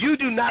 that if you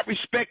do not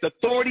respect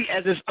authority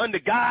as is under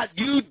God,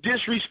 you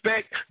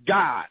disrespect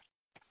God.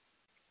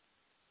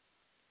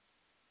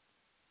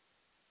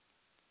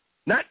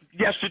 Not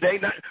yesterday,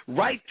 not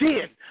right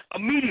then,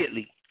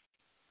 immediately.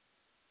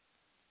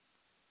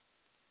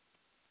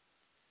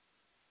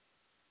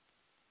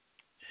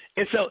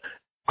 And so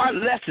our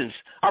lessons,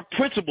 our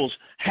principles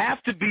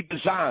have to be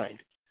designed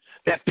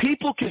that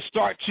people can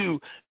start to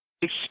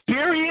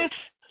experience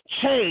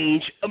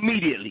change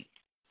immediately.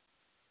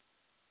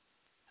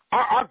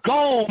 Our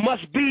goal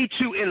must be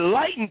to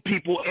enlighten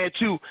people and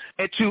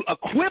to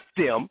equip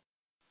them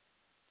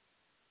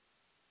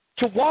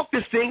to walk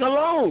this thing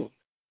alone.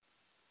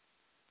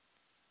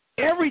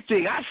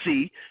 Everything I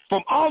see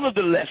from all of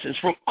the lessons,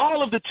 from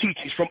all of the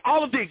teachings, from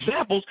all of the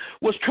examples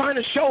was trying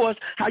to show us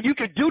how you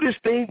could do this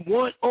thing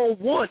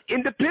one-on-one,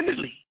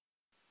 independently.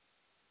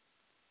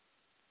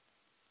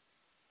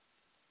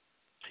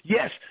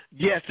 Yes,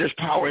 there's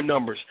power in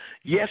numbers.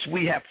 Yes,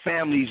 we have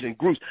families and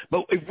groups.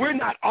 But if we're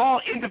not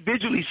all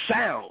individually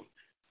sound,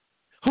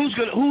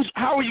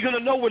 how are you going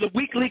to know where the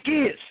weak link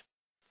is?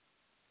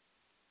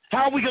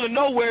 How are we going to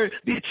know where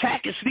the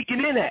attack is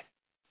sneaking in at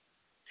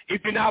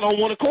if you're not on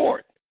one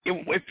accord?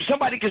 If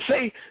somebody can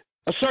say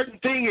a certain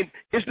thing and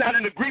it's not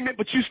an agreement,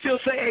 but you still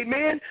say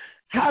amen,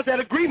 how's that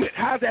agreement?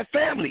 How's that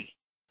family?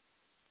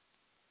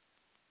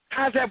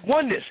 How's that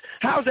oneness?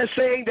 How's that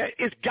saying that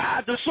it's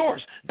God the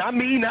source? Not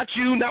me, not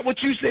you, not what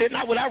you said,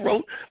 not what I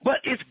wrote, but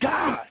it's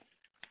God.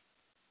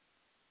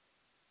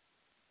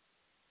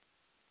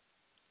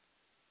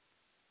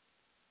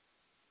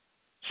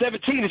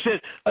 (17) it says,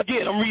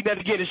 again, I'm reading that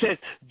again. It says,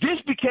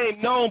 this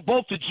became known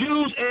both to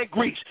Jews and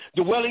Greeks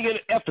dwelling in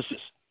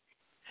Ephesus,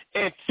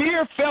 and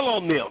fear fell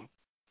on them.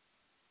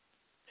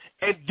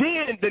 And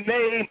then the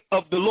name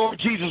of the Lord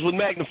Jesus was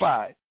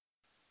magnified.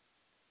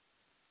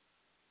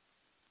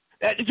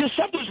 Just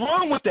something's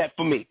wrong with that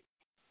for me.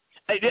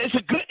 It's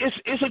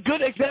a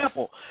good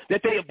example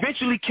that they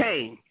eventually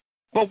came.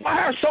 But why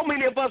are so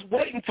many of us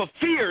waiting for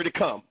fear to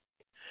come?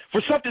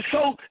 For something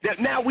so that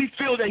now we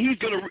feel that he's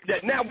going to,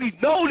 that now we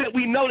know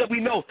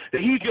that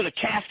he's going to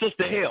cast us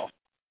to hell.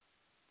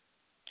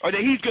 Or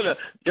that he's going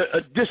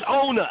to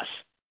disown us.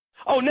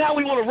 Oh, now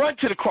we want to run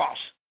to the cross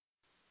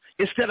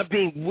instead of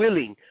being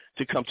willing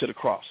to come to the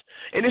cross.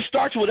 And it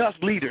starts with us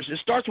leaders. It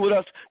starts with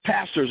us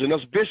pastors and us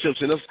bishops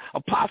and us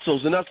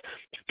apostles and us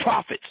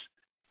prophets.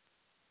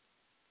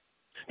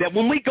 That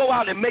when we go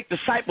out and make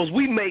disciples,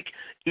 we make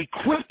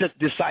equipped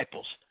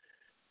disciples.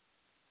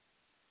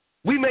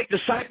 We make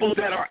disciples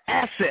that are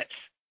assets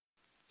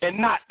and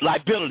not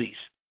liabilities.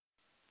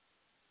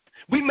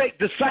 We make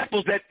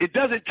disciples that it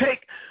doesn't take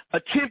a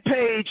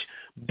 10-page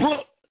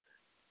book,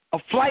 a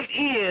flight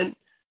in,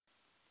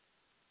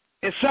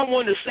 and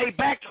someone to stay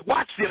back to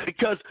watch them,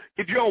 because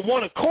if you're on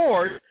one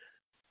accord,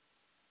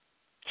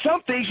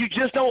 some things you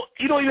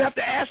don't even have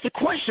to ask the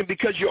question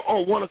because you're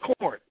on one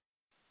accord.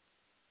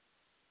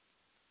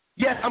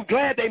 Yes, I'm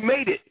glad they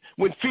made it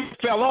when fear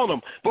fell on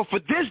them. But for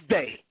this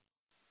day,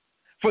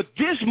 for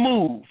this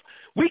move,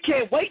 we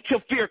can't wait till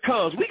fear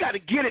comes. We got to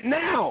get it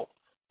now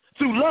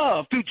through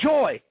love, through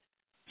joy,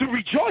 through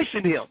rejoice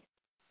in him.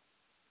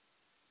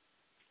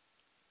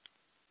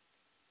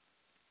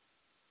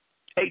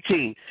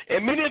 18,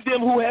 and many of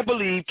them who had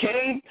believed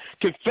came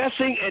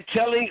confessing and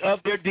telling of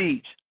their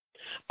deeds.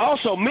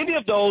 Also, many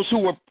of those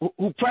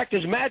who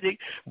practiced magic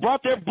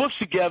brought their books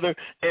together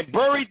and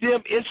buried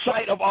them in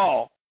sight of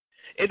all.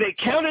 And they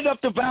counted up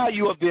the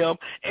value of them,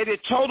 and it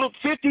totaled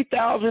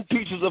 50,000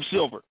 pieces of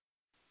silver.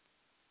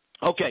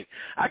 Okay,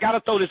 I got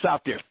to throw this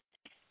out there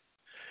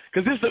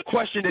because this is a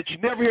question that you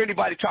never hear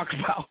anybody talk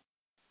about.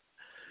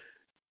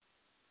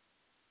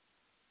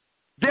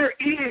 There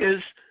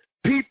is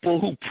people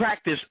who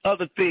practice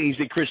other things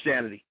in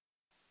Christianity.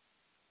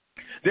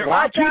 There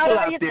are people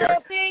out there.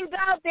 Things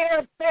out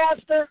there,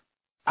 Pastor.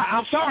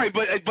 I'm sorry,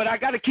 but I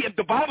got to keep.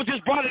 The Bible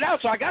just brought it out,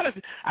 so I got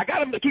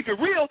to keep it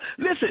real.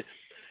 Listen,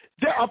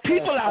 there are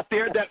people out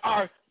there that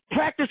are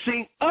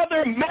practicing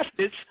other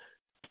methods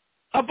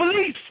of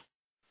belief.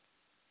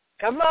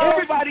 Come on.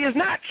 Everybody is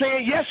not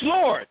saying yes,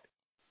 Lord.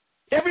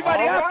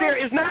 Everybody out there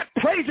is not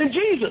praising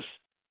Jesus.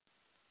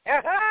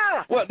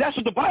 Well, that's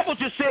what the Bible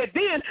just said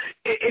then.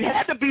 It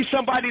had to be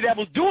somebody that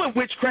was doing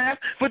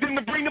witchcraft for them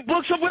to bring the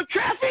books of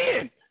witchcraft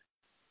in.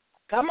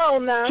 Come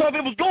on now. So if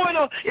it was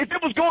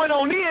going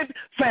on then,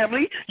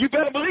 family, you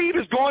better believe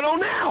it's going on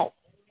now.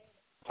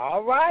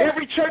 All right.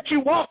 Every church you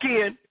walk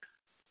in,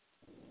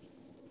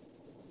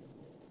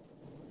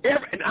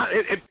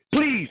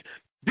 please,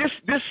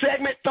 this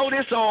segment, throw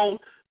this on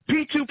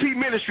P2P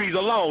Ministries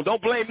alone.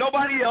 Don't blame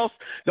nobody else.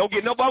 Don't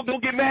get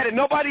mad at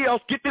nobody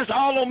else. Get this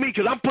all on me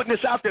because I'm putting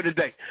this out there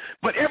today.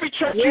 But every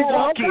church you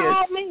walk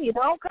in.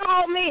 Don't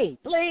call me,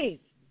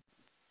 please.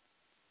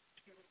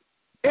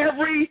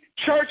 Every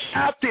church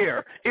out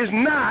there is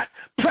not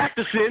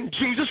practicing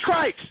Jesus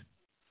Christ.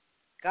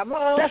 Come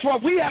on. That's why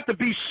we have to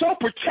be so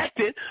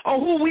protected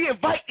on who we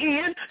invite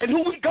in and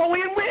who we go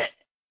in with.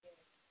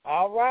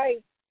 All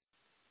right.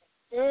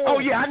 Oh,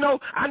 yeah,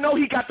 I know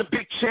he got the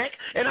big check,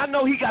 and I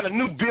know he got a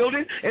new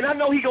building, and I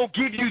know he going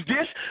to give you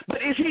this, but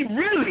is he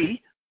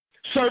really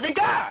serving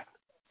God?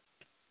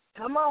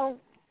 Come on.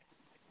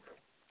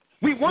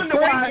 We wonder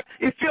why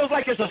it feels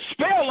like it's a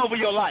spell over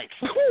your life.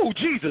 Ooh,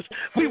 Jesus.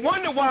 We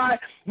wonder why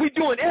we're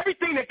doing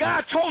everything that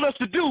God told us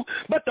to do,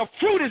 but the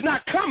fruit is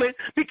not coming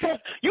because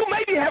you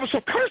may be having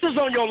some curses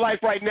on your life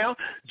right now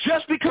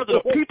just because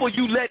of the people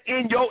you let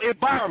in your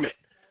environment.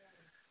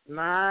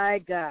 My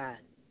God.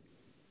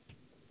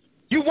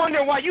 You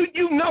wonder why you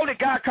know that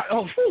God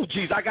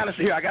I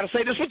gotta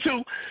say this one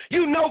too.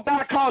 You know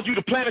God called you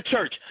to plant a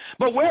church,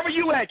 but wherever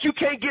you at, you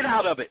can't get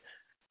out of it.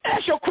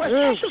 Ask your question.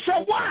 Ask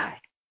yourself why.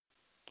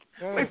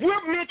 If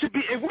we're meant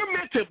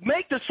to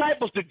make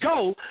disciples to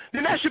go,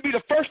 then that should be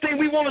the first thing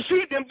we want to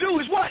see them do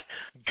is what?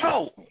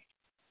 Go.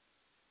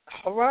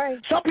 All right.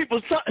 Some people,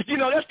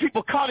 there's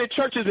people caught in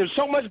churches in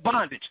so much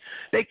bondage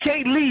they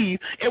can't leave,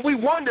 and we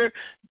wonder,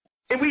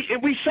 and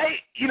we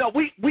say,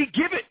 we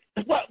give it.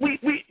 What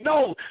we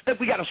know that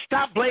we got to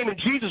stop blaming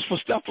Jesus for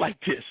stuff like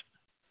this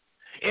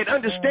and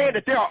understand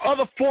that there are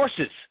other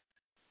forces,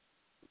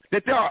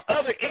 that there are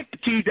other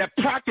entities that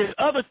practice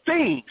other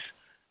things.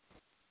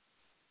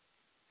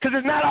 Because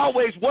it's not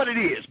always what it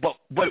is, but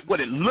what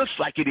it looks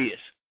like it is.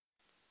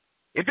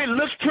 If it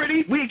looks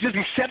pretty, we just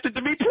accept it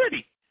to be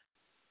pretty.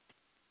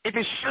 If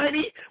it's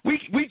shiny,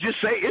 we just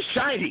say it's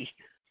shiny.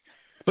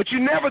 But you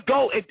never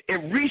go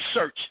and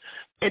research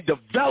and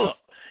develop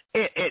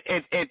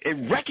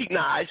and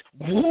recognize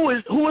who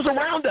is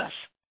around us.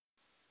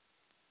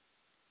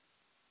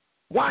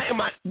 Why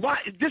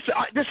this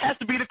has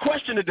to be the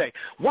question today.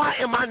 Why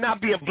am I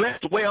not being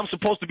blessed the way I'm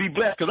supposed to be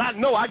blessed? Because I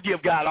know I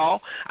give God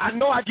all. I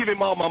know I give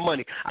him all my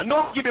money. I know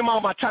I give him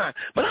all my time.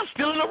 But I'm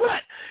still in a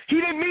rut. He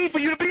didn't mean for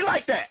you to be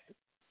like that.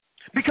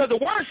 Because the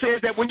word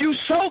says that when you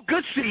sow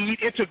good seed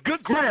into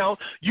good ground,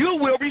 you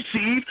will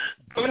receive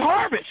good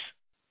harvest.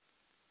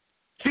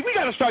 See, we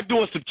got to start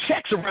doing some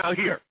checks around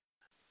here.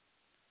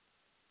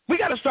 We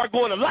got to start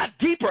going a lot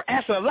deeper,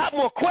 asking a lot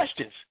more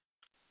questions.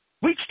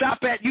 We stop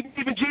at, you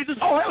believe in Jesus?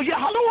 Oh, hell yeah,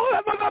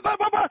 hello, blah, blah,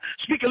 blah, blah.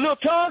 Speak a little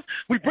tongues.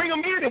 We bring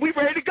them in, and we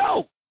ready to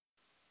go.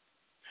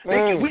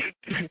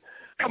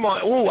 Come on,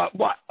 I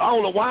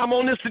don't know why I'm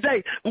on this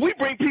today, but we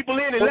bring people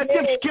in and let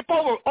them skip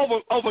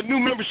over new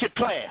membership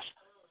class.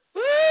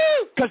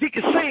 Because he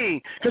can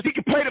sing, because he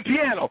can play the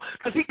piano,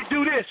 because he can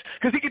do this,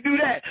 because he can do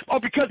that, or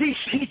because he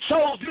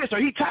chose this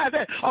or he ties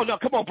that. Oh, no,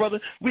 come on, brother.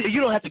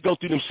 You don't have to go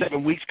through them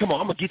 7 weeks. Come on,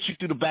 I'm going to get you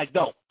through the back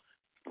door.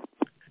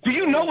 Do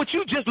you know what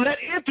you just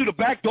let in through the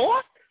back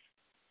door?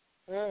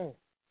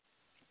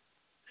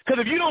 Because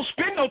if you don't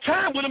spend no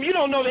time with them, you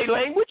don't know their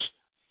language.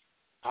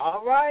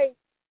 All right.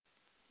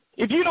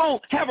 If you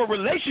don't have a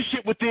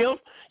relationship with them,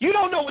 you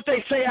don't know what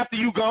they say after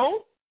you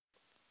gone.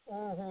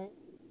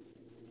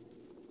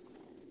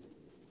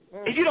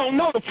 If you don't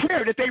know the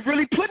prayer that they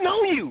really putting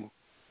on you.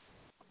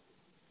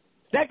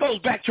 That goes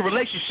back to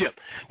relationship.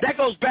 That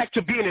goes back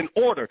to being in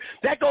order.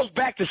 That goes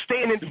back to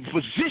staying in the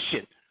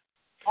position.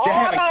 To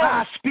having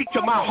God speak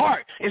to my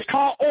heart. It's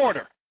called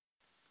order.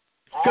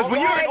 Because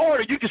when you're in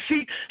order, you can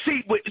see,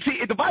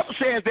 the Bible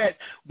says that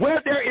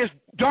where there is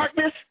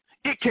darkness,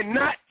 it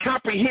cannot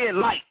comprehend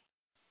light.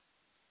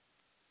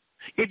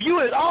 If you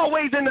is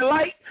always in the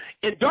light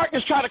and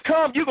darkness try to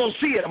come, you're going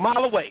to see it a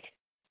mile away.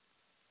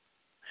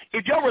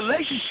 If your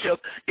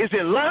relationship is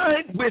in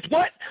line with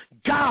what?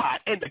 God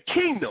and the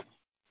kingdom,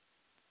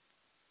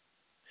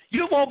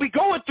 you won't be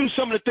going through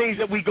some of the things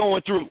that we're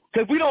going through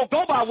because we don't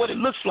go by what it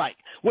looks like,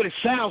 what it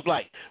sounds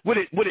like, what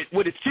it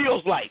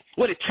feels like,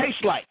 what it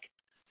tastes like.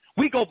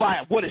 We go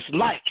by what it's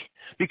like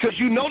because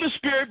you know the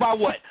Spirit by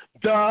what?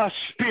 the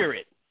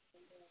Spirit.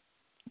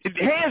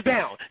 Hands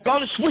down. Go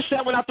on and switch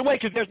that one out the way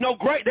because there is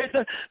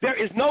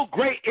no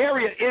gray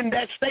area in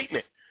that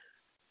statement.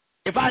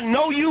 If I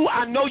know you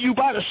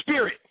by the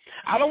Spirit.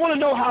 I don't want to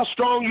know how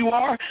strong you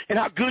are and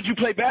how good you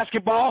play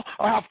basketball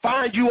or how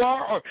fine you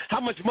are or how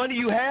much money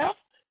you have.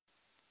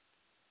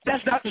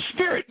 That's not the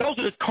Spirit. Those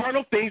are the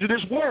carnal things of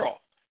this world.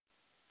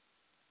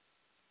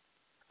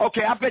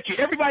 Okay, I bet you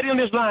everybody on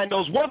this line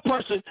knows one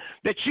person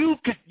that you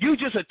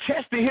just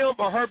attest to him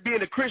or her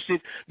being a Christian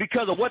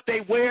because of what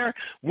they wear,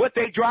 what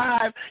they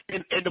drive,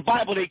 and the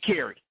Bible they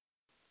carry.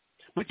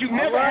 But you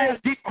never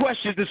ask deep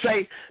questions to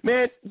say,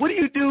 man, what do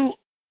you do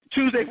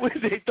Tuesday,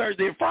 Wednesday,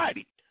 Thursday, and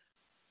Friday?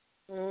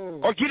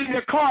 Or get in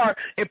their car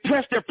and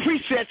press their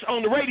presets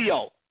on the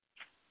radio.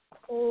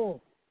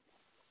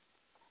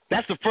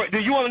 That's the first. Do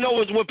you want to know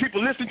what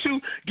people listen to?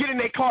 Get in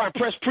their car and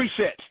press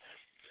presets.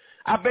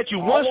 I bet you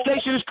one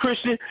station is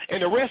Christian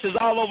and the rest is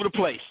all over the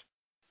place.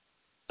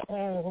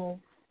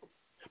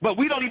 But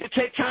we don't even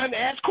take time to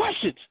ask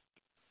questions.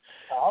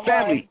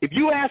 Family, if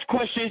you ask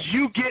questions,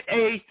 you get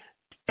a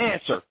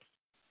answer.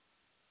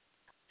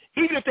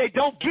 Even if they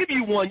don't give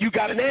you one, you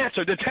got an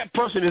answer that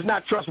person is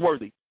not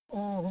trustworthy.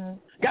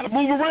 Got to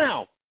move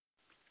around.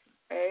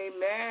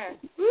 Amen.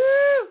 Woo!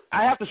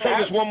 I have to say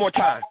this one more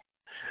time,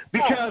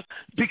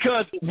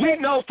 because we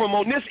know from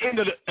on this end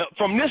of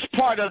from this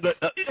part of the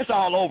it's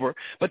all over,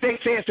 but they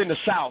say it's in the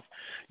South.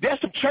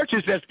 There's some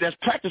churches that's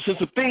practicing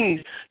some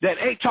things that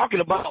ain't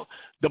talking about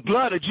the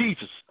blood of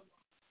Jesus.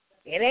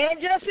 It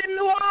ain't just in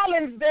New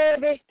Orleans,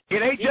 baby.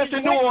 It ain't just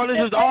in New Orleans.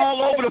 It's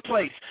all over the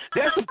place.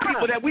 There's some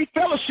people that we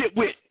fellowship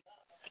with.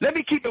 Let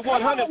me keep it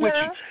 100 with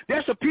you.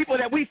 There's some people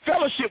that we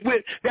fellowship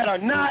with that are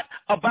not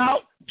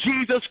about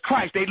Jesus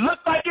Christ. They look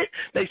like it,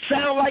 they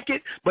sound like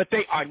it, but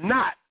they are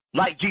not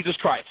like Jesus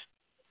Christ.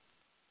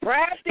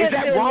 Is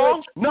that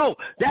wrong? No,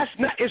 that's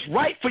not. It's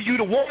right for you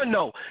to want to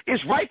know.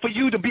 It's right for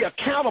you to be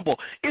accountable.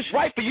 It's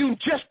right for you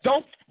just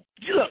don't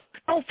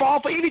fall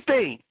for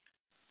anything.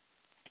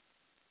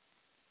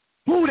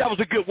 Ooh, that was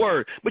a good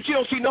word, but you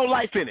don't see no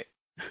life in it.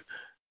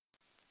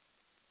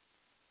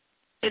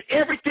 And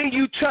everything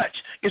you touch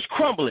is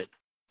crumbling.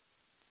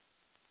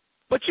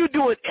 But you're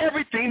doing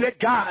everything that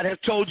God has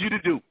told you to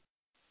do.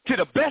 To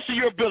the best of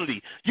your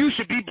ability, you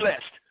should be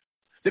blessed.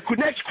 The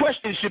next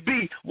question should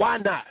be, why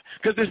not?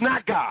 Because it's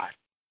not God.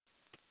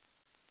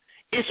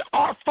 It's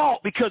our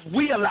fault because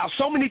we allow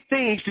so many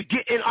things to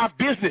get in our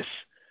business.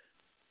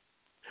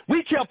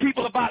 We tell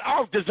people about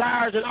our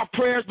desires and our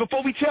prayers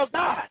before we tell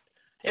God.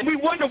 And we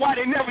wonder why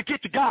they never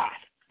get to God.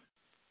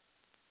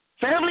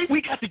 Family,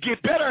 we got to get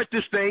better at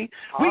this thing.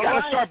 We got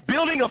to start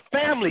building a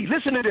family.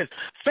 Listen to this.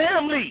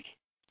 Family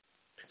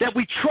that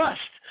we trust.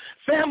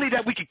 Family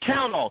that we can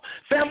count on.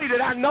 Family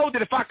that I know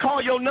that if I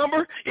call your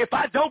number, if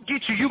I don't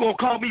get you, you're going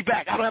to call me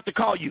back. I don't have to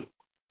call you.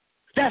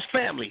 That's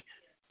family.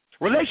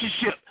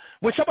 Relationship.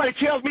 When somebody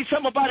tells me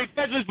something about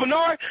Evangelist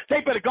Bernard,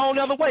 they better go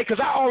another way because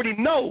I already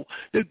know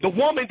the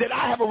woman that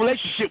I have a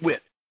relationship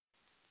with.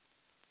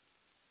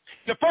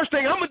 The first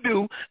thing I'm going to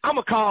do, I'm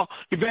going to call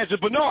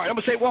Evangelist Bernard. I'm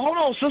going to say, well, hold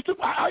on, sister.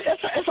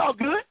 It's all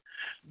good.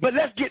 But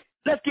let's get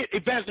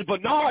Evangelist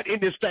Bernard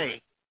in this thing.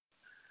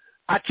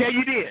 I tell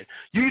you then,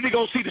 you either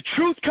going to see the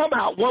truth come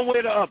out one way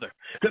or the other.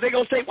 Because they're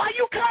going to say, why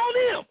you call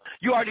them?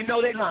 You already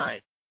know they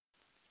lying.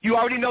 You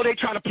already know they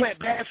trying to plant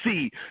bad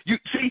seed. You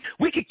see,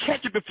 we can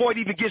catch it before it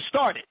even gets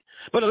started.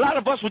 But a lot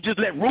of us will just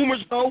let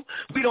rumors go.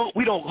 We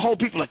don't hold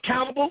people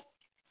accountable.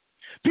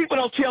 People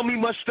don't tell me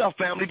much stuff,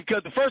 family,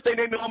 because the first thing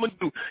they know I'm going to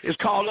do is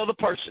call another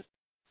person.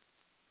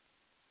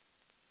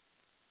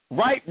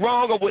 Right,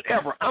 wrong, or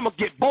whatever. I'm going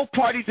to get both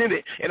parties in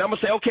it, and I'm going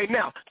to say, okay,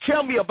 now,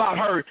 tell me about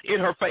her in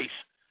her face.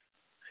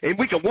 And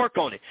we can work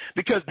on it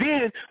because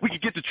then we can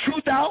get the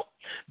truth out.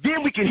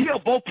 Then we can heal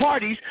both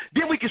parties.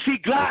 Then we can see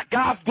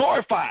God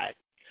glorified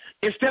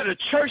instead of the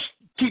church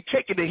keep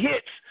taking the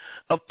hits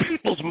of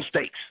people's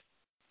mistakes.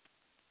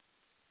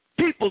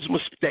 People's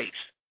mistakes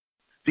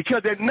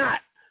because they're not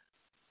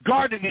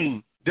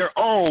gardening their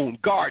own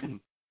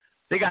garden.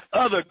 They got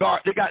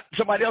they got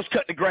somebody else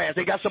cutting the grass.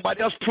 They got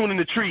somebody else pruning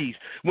the trees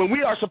when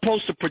we are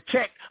supposed to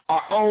protect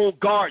our own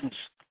gardens.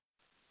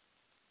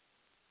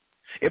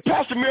 If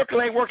Pastor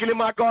Miracle ain't working in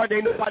my garden,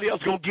 ain't nobody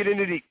else going to get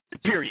into the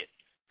period.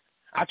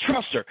 I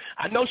trust her.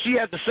 I know she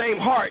has the same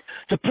heart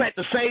to plant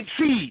the same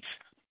seeds.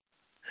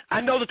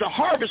 I know that the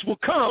harvest will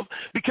come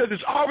because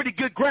it's already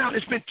good ground.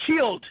 It's been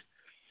tilled.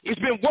 It's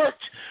been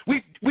worked.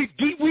 We've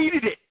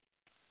de-weeded it.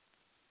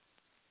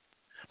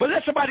 But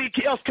let somebody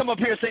else come up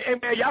here and say, hey,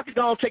 man, y'all can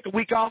go and take a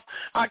week off.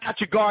 I got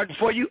your garden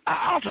for you.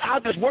 I'll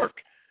just work.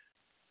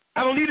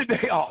 I don't need a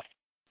day off.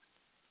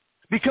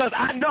 Because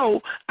I know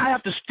I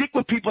have to stick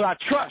with people I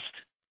trust.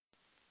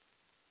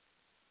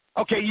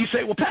 Okay, you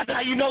say, well, Pastor,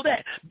 how you know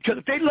that? Because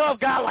if they love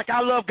God like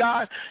I love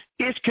God,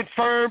 it's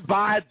confirmed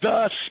by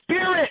the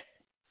Spirit.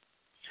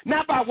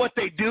 Not by what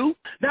they do,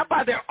 not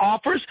by their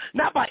offers,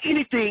 not by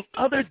anything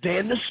other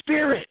than the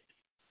Spirit.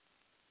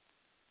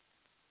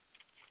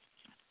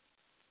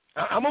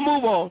 I'm going to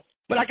move on,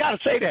 but I got to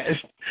say that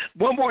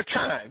one more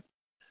time.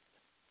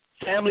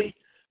 Family,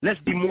 let's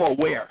be more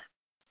aware.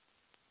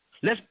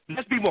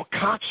 Let's be more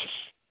conscious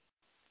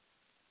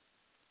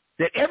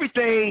that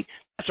everything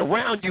that's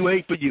around you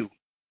ain't for you.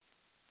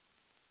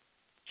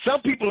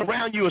 Some people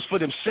around you is for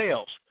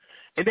themselves,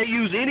 and they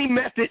use any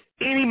method,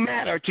 any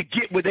matter to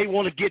get where they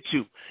want to get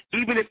to,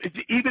 even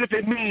if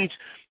it means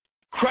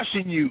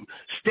crushing you,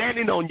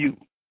 standing on you.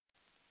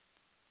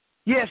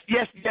 Yes,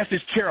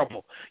 it's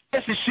terrible.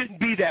 Yes, it shouldn't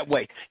be that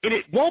way. And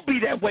it won't be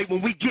that way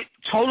when we get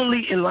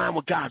totally in line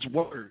with God's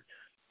word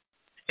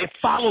and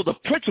follow the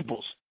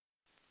principles.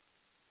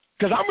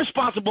 Because I'm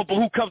responsible for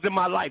who comes in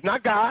my life,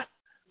 not God.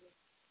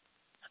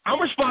 I'm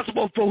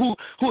responsible for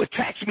who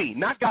attacks me,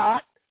 not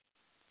God.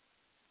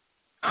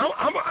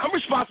 I'm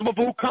responsible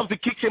for who comes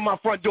and kicks in my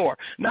front door,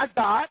 not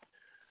God.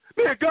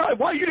 Man, God,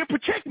 why you didn't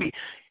protect me?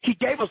 He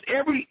gave us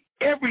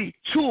every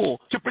tool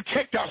to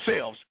protect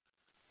ourselves.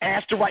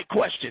 Ask the right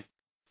question.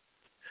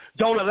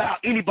 Don't allow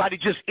anybody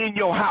just in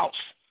your house.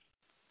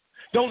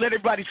 Don't let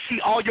everybody see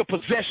all your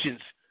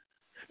possessions.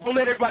 Don't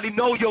let everybody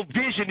know your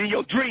vision and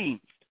your dream.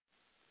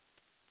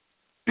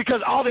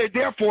 Because all they're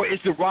there for is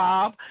to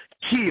rob,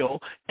 kill,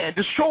 and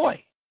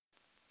destroy.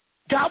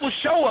 God will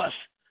show us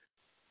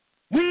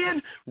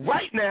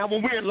right now,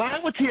 when we're in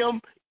line with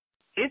him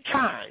in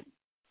time,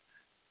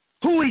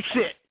 who he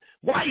sent,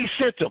 why he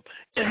sent them,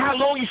 and how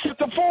long he sent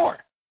them for.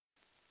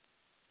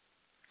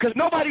 Because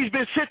nobody's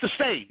been sent to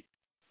stay.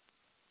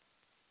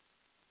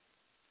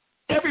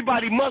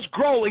 Everybody must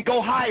grow and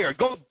go higher,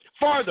 go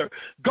farther,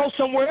 go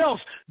somewhere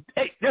else.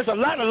 Hey, there's a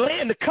lot of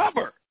land to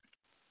cover.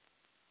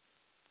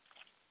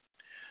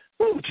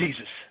 Oh,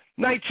 Jesus.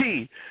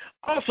 19.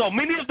 Also,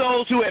 many of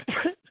those who had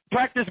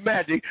practiced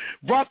magic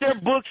brought their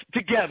books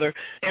together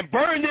and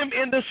burned them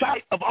in the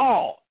sight of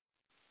all.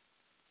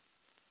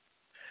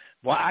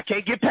 Well, I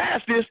can't get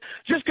past this.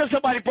 Just because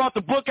somebody brought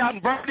the book out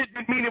and burned it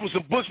didn't mean it was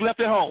some books left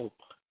at home.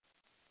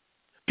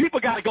 People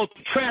got to go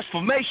through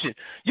transformation.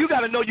 You got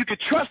to know you can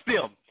trust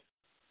them.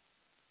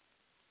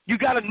 You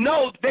got to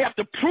know they have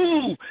to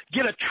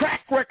get a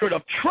track record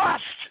of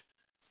trust.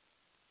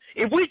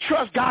 If we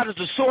trust God as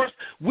the source,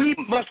 we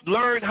must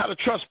learn how to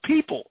trust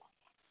people.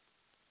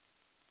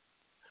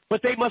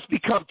 But they must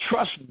become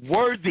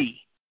trustworthy.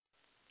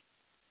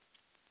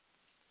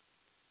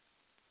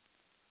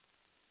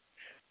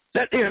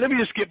 Let me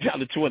just skip down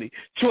to 20.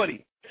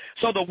 20.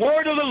 So the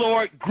word of the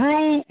Lord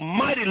grew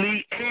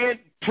mightily and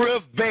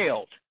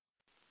prevailed.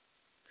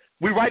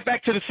 We right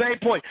back to the same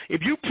point.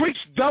 If you preach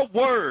the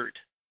word,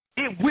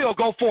 it will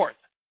go forth.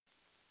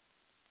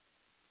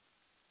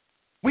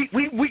 We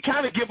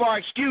kind of give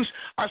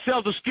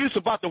ourselves excuse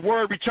about the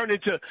word returning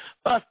to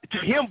us, to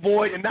him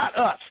void and not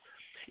us.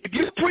 If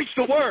you preach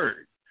the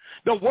word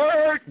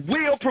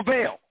will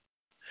prevail.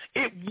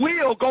 It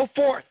will go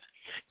forth.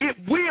 It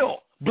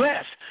will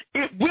bless.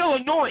 It will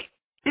anoint.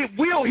 It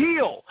will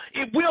heal.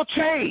 It will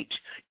change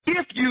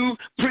if you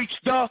preach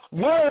the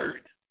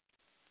word.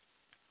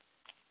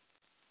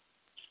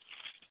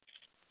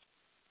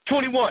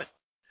 21.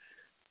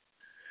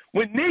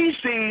 When these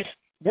things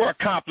were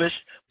accomplished,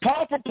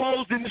 Paul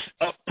proposed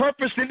a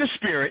purpose in the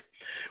Spirit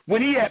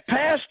when he had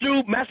passed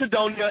through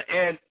Macedonia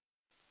and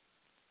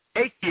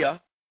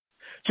Achaia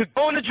to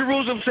go into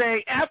Jerusalem,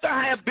 saying, after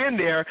I have been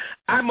there,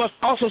 I must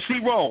also see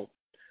Rome.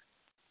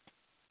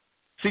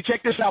 See,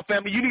 check this out,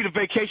 family. You need a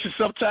vacation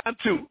sometime,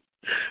 too.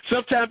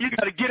 Sometimes you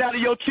got to get out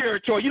of your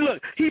territory. You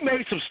look, he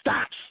made some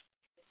stops.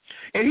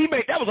 And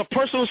that was a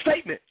personal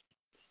statement.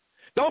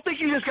 Don't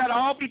think you just got to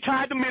all be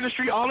tied to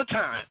ministry all the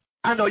time.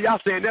 I know y'all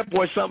saying that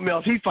boy's something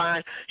else. He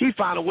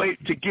found a way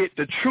to get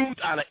the truth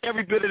out of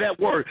every bit of that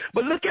word.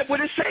 But look at what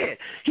it said.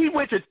 He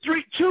went to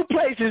two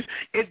places,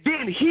 and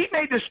then he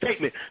made the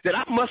statement that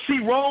I must see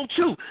Rome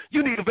too.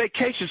 You need a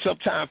vacation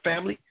sometime,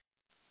 family.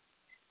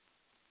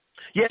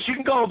 Yes, you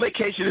can go on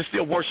vacation and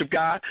still worship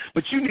God,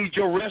 but you need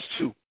your rest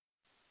too.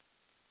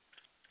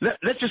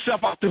 Let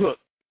yourself off the hook.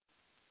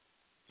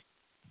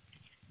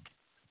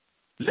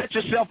 Let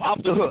yourself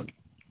off the hook.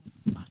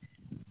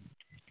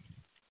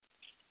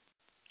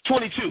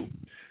 22.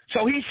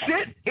 So he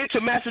sent into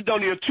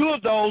Macedonia two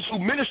of those who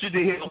ministered to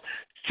him,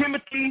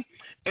 Timothy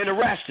and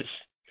Erastus.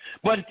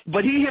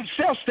 But he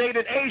himself stayed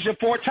in Asia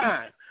for a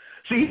time.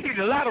 See, he needed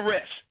a lot of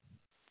rest.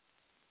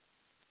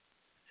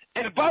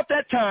 And about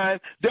that time,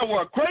 there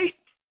were a great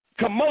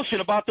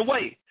commotion about the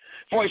way.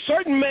 For a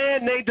certain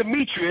man named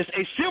Demetrius,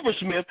 a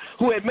silversmith,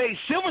 who had made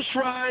silver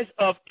shrines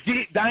of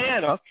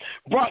Diana,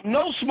 brought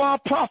no small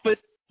profit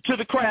to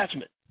the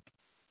craftsmen.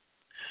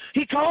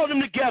 He called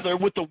them together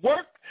with the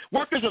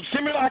workers of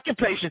similar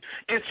occupation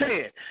and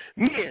said,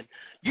 men,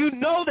 you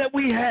know that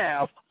we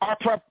have our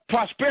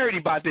prosperity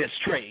by this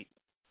trade.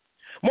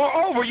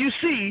 Moreover, you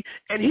see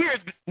and hear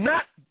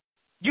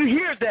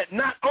that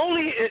not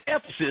only in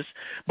Ephesus,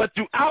 but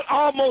throughout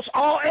almost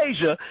all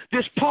Asia,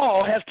 this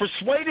Paul has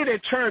persuaded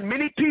and turned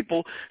many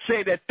people,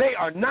 saying that they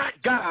are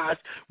not gods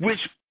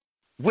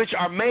which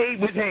are made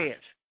with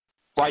hands.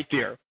 Right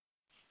there.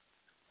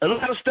 A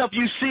lot of stuff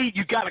you see,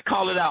 you got to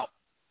call it out.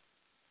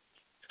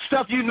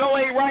 Stuff you know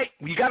ain't right,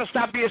 you got to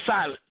stop being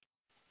silent.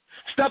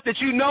 Stuff that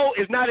you know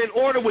is not in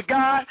order with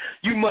God,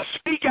 you must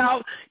speak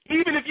out,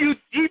 even if you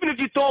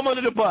throw them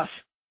under the bus.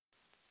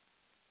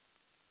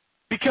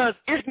 Because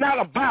it's not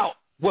about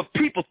what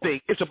people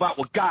think. It's about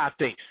what God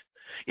thinks.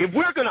 If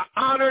we're going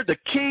to honor the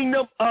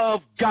kingdom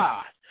of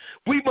God,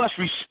 we must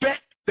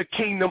respect the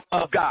kingdom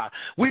of God.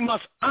 We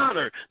must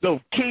honor the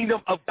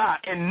kingdom of God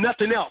and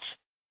nothing else.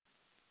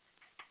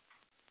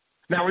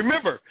 Now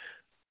remember,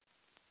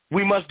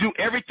 we must do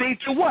everything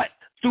through what?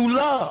 Through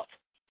love.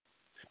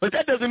 But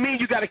that doesn't mean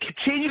you got to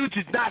continue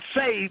to not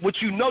say what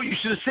you know you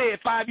should have said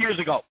 5 years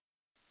ago.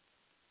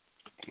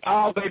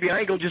 Oh, baby, I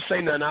ain't going to just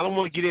say nothing. I don't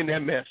want to get in that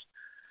mess.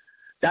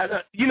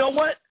 You know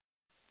what?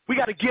 We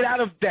got to get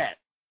out of that.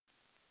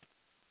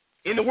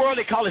 In the world,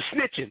 they call it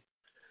snitching.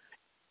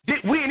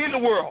 We ain't in the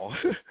world.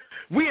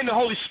 We in the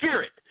Holy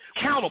Spirit,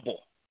 accountable.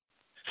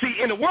 See,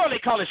 in the world, they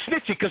call it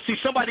snitching because, see,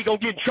 somebody going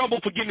to get in trouble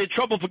for getting in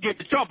trouble for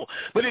getting in trouble.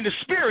 But in the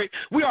Spirit,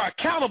 we are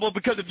accountable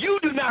because if you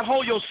do not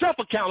hold yourself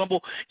accountable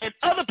and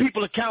other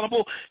people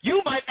accountable,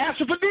 you might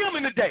answer for them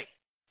in the day.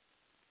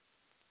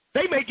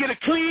 They may get a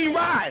clean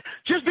ride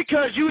just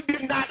because you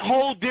did not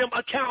hold them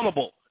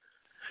accountable.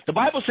 The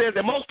Bible says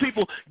that most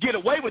people get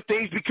away with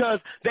things because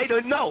they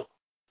don't know.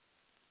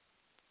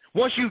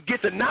 Once you get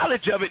the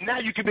knowledge of it, now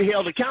you can be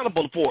held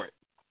accountable for it.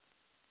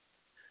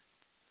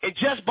 And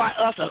just by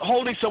us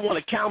holding someone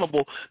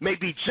accountable may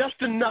be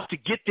just enough to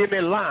get them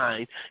in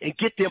line and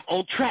get them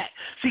on track.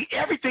 See,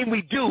 everything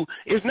we do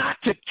is not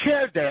to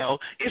tear down,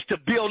 it's to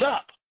build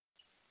up.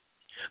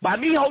 By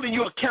me holding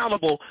you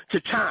accountable to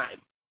time,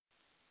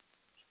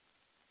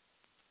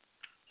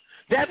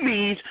 that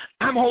means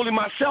I'm holding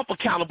myself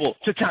accountable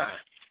to time.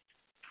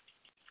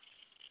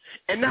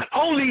 And not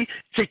only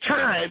to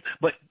time,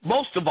 but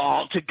most of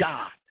all to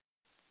God.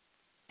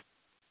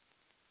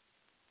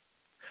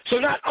 So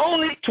not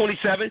only,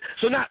 27,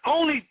 so not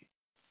only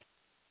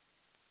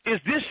is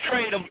this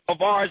trade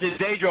of ours in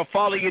danger of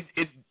falling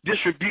in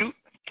disrepute,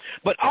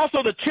 but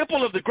also the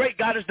temple of the great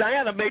goddess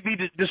Diana may be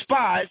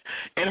despised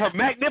and her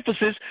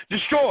magnificence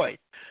destroyed,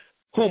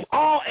 whom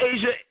all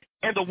Asia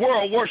and the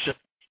world worship.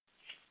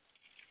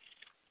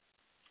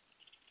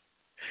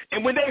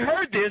 And when they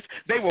heard this,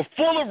 they were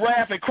full of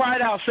wrath and cried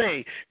out,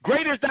 saying,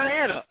 "Great is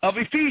Diana of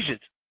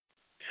Ephesians."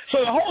 So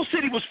the whole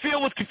city was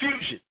filled with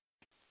confusion.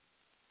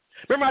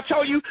 Remember I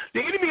told you, the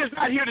enemy is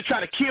not here to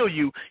try to kill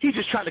you. He's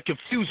just trying to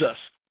confuse us.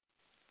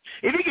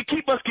 If he can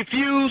keep us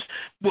confused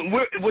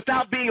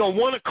without being on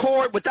one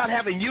accord, without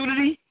having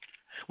unity,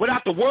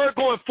 without the word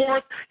going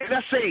forth and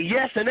us saying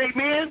yes and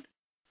amen,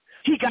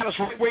 he got us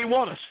right where he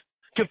wants us,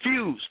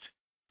 confused,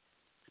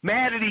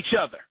 mad at each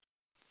other,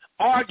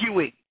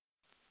 arguing,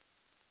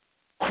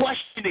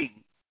 questioning.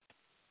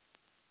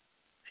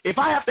 If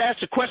I have to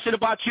ask a question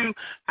about you,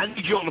 I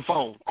need you on the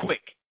phone,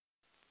 quick.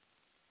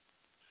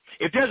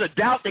 If there's a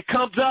doubt that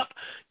comes up,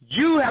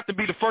 you have to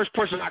be the first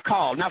person I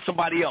call, not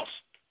somebody else.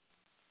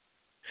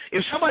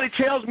 If somebody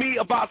tells me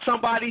about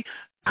somebody,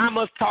 I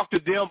must talk to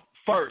them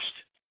first.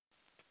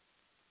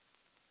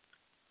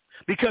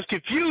 Because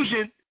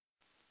confusion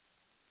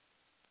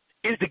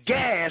is the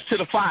gas to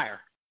the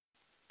fire.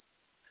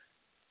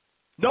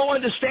 No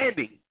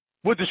understanding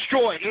will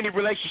destroy any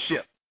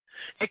relationship.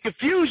 And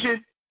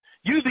confusion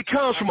usually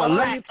comes from a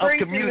lack of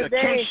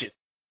communication.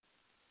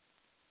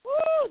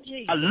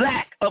 Woo, a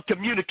lack of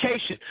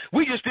communication.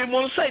 We just didn't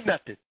want to say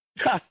nothing.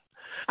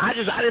 I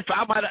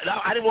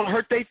didn't want to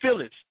hurt their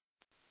feelings.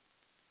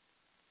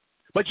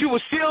 But you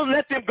will still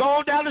let them go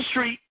on down the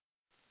street,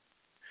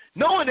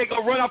 knowing they're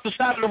going to run off the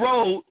side of the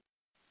road,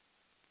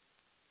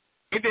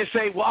 and then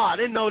say, well, I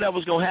didn't know that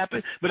was going to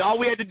happen. But all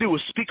we had to do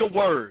was speak a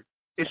word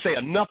and say,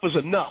 enough is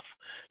enough.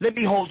 Let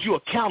me hold you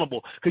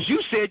accountable because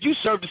you said you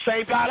serve the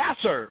same God I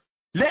serve.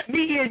 Let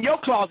me in your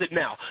closet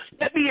now.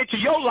 Let me into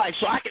your life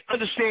so I can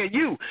understand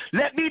you.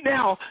 Let me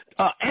now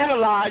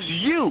analyze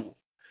you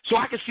so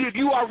I can see if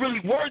you are really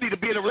worthy to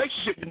be in a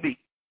relationship with me.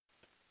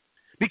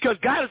 Because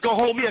God is going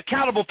to hold me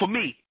accountable for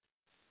me.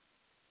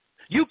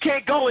 You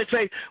can't go and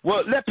say,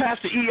 well, let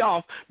Pastor E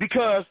off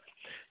because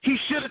he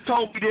should have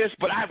told me this,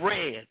 but I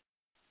ran.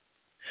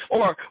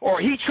 Or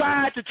he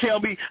tried to tell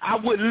me I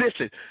wouldn't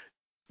listen.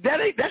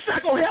 That's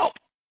not going to help.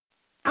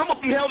 I'm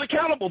going to be held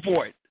accountable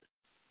for it.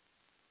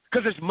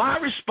 Because it's my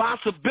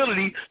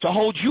responsibility to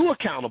hold you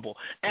accountable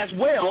as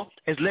well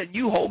as letting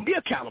you hold me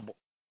accountable.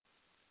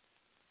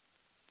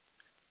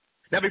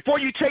 Now, before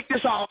you take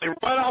this off and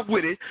run off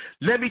with it,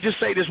 let me just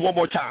say this one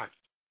more time.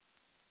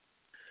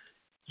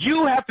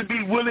 You have to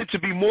be willing to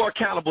be more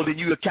accountable than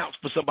you account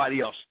for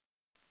somebody else.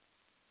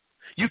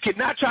 You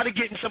cannot try to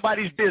get in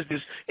somebody's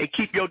business and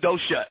keep your door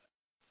shut.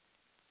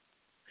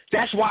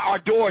 That's why our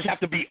doors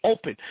have to be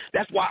open.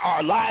 That's why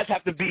our lives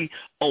have to be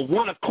on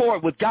one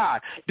accord with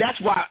God.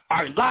 That's why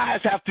our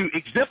lives have to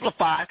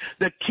exemplify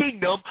the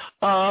kingdom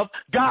of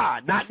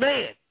God, not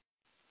man.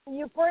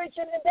 You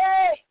preaching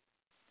today,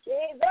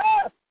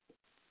 Jesus.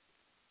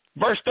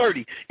 Verse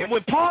 30, and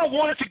when Paul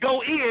wanted to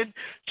go in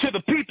to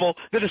the people,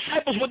 the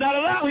disciples would not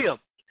allow him.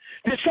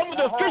 Then some of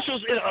the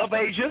officials of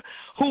Asia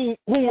who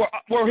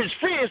were his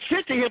friends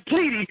sent to him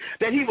pleading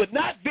that he would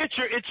not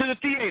venture into the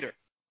theater.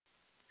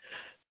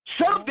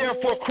 Some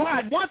therefore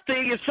cried one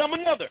thing and some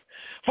another,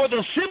 for the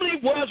assembly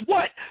was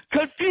what?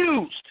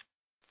 Confused.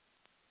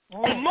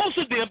 And most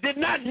of them did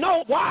not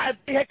know why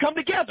they had come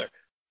together.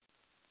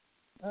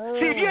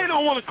 See, if you ain't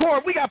on one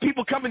accord, we got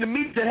people coming to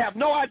meetings that have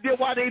no idea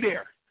why they're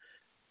there.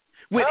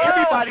 When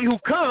everybody who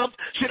comes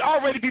should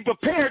already be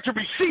prepared to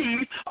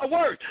receive a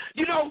word.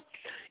 You know,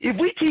 if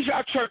we teach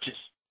our churches,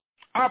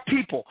 our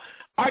people,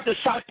 our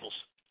disciples,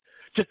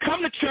 to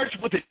come to church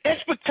with an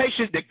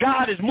expectation that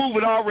God is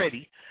moving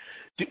already,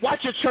 watch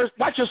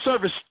your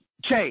service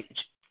change.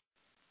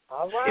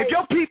 All right. If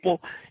your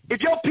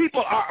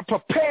people are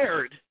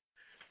prepared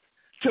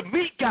to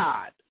meet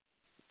God,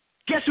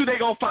 guess who they're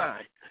going to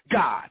find?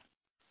 God.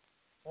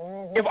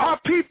 Mm-hmm. If our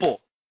people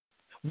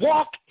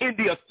walk in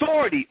the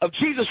authority of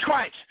Jesus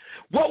Christ,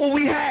 what will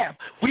we have?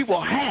 We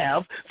will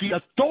have the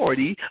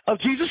authority of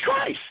Jesus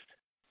Christ.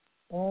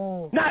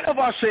 Not of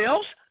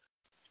ourselves,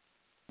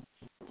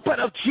 but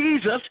of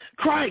Jesus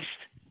Christ.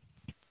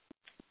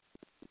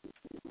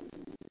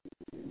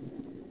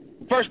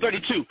 Verse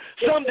 32,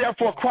 some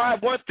therefore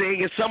cried one thing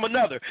and some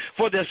another,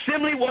 for the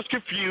assembly was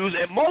confused,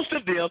 and most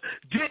of them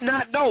did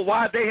not know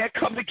why they had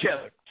come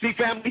together. See,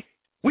 family,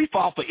 we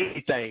fall for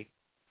anything.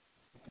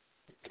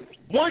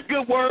 One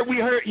good word we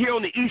heard here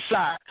on the east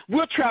side,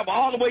 we'll travel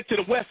all the way to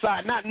the west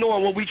side not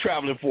knowing what we're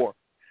traveling for.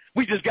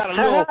 We just got a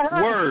little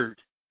word.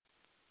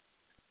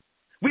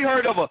 We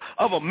heard of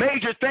a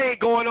major thing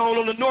going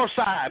on the north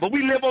side, but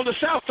we live on the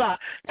south side.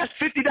 That's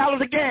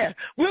 $50 of gas.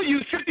 We'll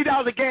use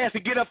 $50 of gas to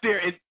get up there,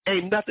 and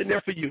ain't nothing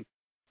there for you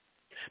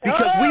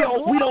because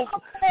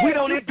we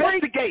don't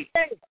investigate.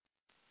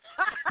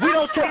 We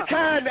don't take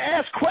time to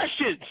ask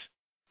questions.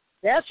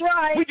 That's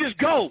right. We just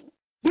go.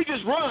 We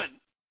just run,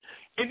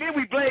 and then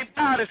we blame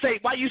God and say,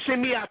 "Why you send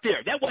me out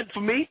there? That wasn't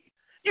for me.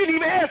 You didn't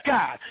even ask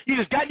God. You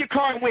just got in your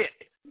car and went."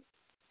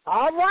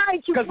 All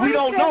right, because we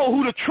don't know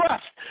who to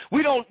trust.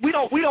 We don't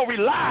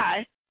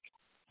rely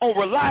on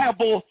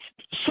reliable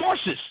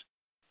sources.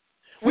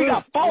 We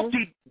got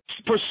faulty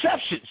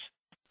perceptions.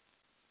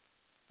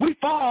 We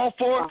fall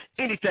for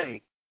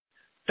anything.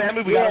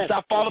 Family, we gotta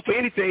stop falling for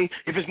anything.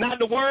 If it's not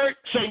the word,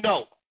 say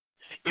no.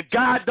 If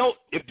God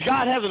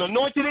hasn't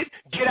anointed it,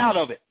 get out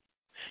of it.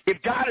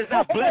 If God is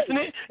not blessing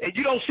it and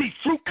you don't see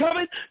fruit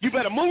coming, you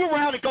better move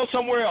around and go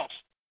somewhere else.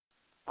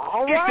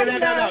 All right.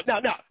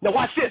 Now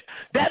watch this.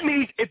 That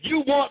means if you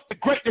want the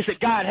greatness that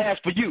God has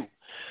for you.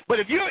 But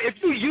if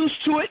you're used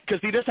to it,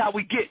 because see, that's how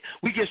we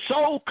get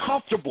so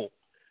comfortable.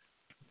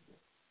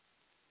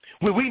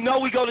 When we know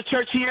we go to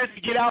church here,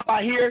 to get out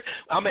by here,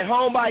 I'm at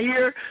home by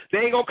here, they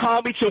ain't going to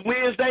call me till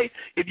Wednesday.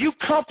 If you're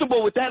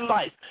comfortable with that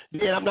life,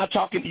 then I'm not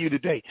talking to you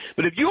today.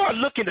 But if you are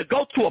looking to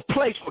go to a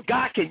place where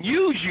God can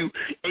use you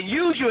and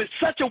use you in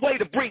such a way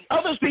to bring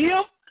others to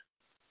him,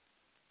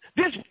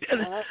 this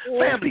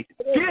family,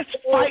 this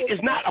fight is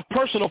not a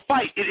personal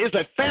fight. It is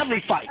a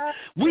family fight.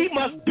 We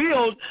must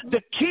build the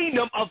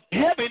kingdom of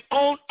heaven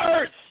on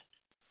earth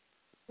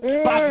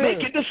by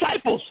making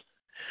disciples.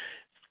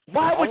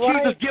 Why would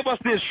Jesus give us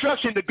the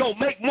instruction to go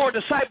make more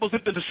disciples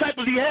if the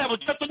disciples he had was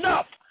just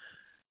enough?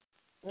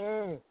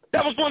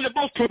 That was one of the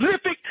most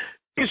prolific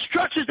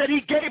instructions that he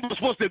gave us,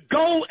 was to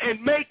go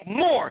and make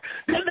more.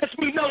 That lets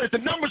me know that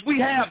the numbers we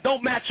have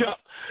don't match up.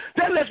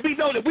 That lets me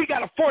know that we got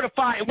to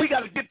fortify and we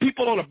got to get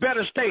people on a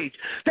better stage.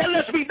 That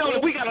lets me know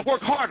that we got to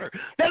work harder.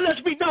 That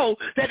lets me know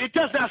that it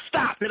does not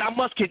stop, that I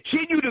must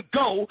continue to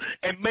go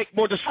and make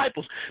more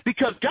disciples,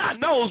 because God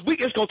knows we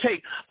just going to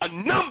take a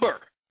number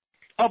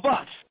of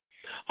us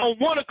on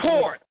one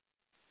accord.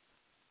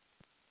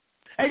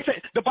 And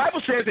the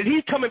Bible says that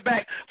he's coming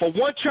back for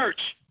one church.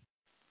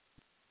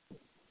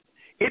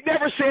 It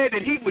never said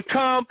that he would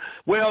come,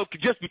 well,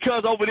 just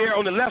because over there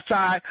on the left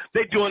side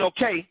they're doing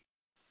okay.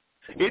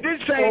 It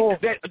didn't say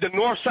that the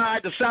north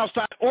side, the south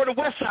side, or the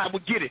west side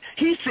would get it.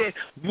 He said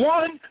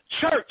one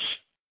church.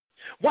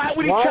 Why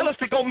would he tell us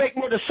to go make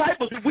more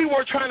disciples if we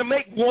weren't trying to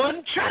make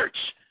one church?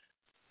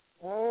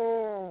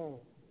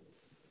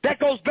 That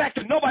goes back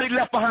to nobody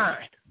left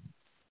behind.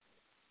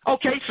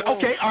 Okay, all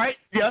right,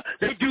 yeah,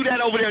 they do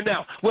that over there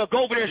now. Well,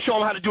 go over there and show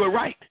them how to do it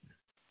right.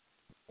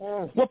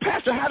 Well,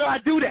 Pastor, how do I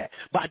do that?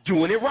 By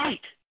doing it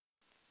right.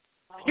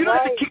 You don't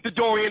have to keep the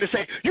door in and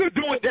say, you're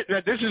doing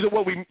that. This is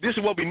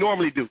what we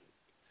normally do.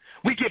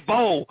 We get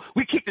bold.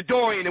 We kick the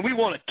door in and we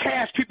want to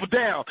cast people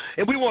down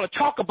and we want to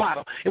talk about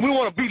them and we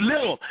want to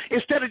belittle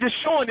instead of just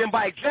showing them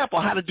by example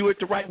how to do it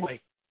the right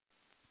way.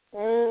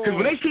 Because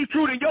when they see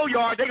fruit in your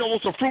yard, they're going to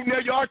want some fruit in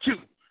their yard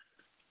too.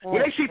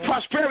 When they see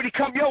prosperity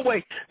come your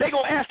way, they're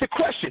going to ask the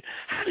question,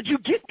 how did you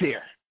get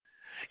there?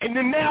 And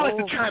then now is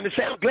the time to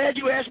say, I'm glad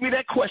you asked me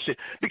that question,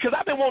 because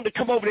I've been wanting to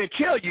come over there and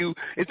tell you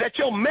is that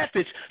your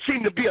methods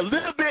seem to be a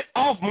little bit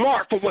off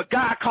mark for what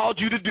God called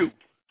you to do.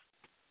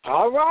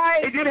 All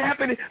right. It didn't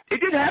happen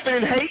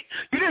in hate.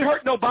 You didn't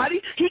hurt nobody.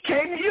 He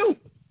came to you.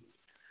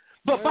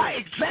 But by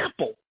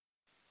example,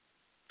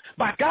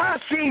 by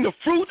God seeing the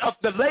fruit of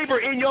the labor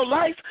in your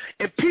life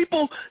and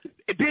people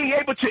being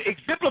able to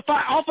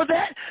exemplify off of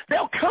that,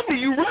 they'll come to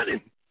you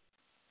running.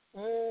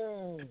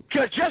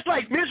 Because just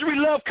like misery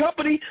loves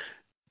company,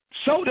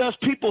 so does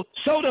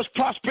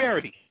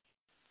prosperity.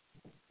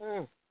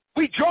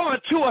 We draw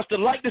unto us the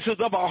likenesses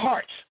of our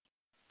hearts.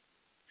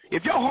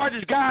 If your heart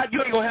is God,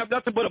 you ain't going to have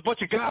nothing but a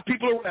bunch of God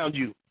people around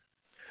you.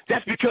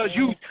 That's because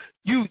you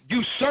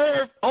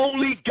serve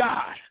only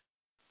God.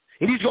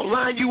 And he's going to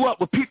line you up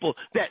with people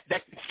that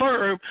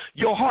confirm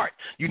your heart.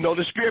 You know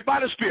the Spirit by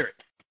the Spirit.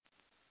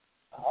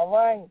 All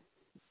right.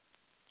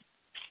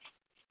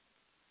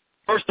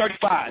 Verse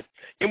 35.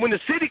 And when the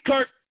city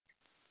clerk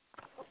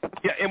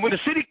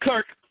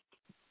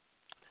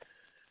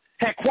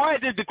had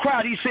quieted the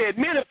crowd, he said,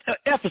 "Men of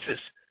Ephesus,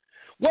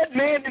 what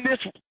man in this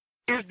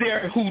is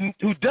there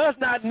who does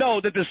not know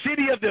that the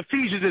city of the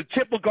Ephesians is the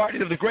temple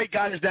guardian of the great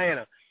goddess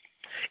Diana,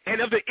 and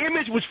of the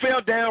image which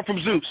fell down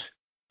from Zeus?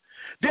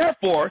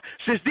 Therefore,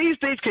 since these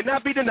things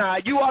cannot be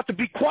denied, you ought to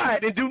be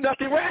quiet and do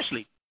nothing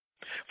rashly.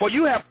 For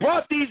you have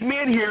brought these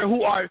men here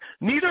who are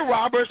neither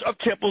robbers of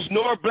temples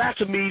nor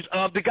blasphemies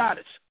of the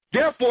goddess.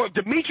 Therefore, if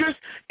Demetrius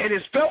and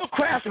his fellow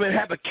craftsmen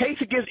have a case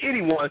against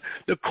anyone,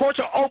 the courts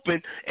are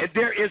open, and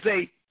there is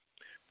a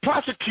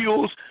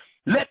prosecution.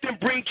 Let them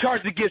bring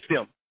charges against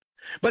them.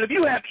 But if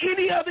you have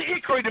any other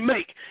inquiry to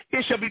make,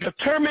 it shall be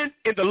determined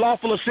in the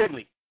lawful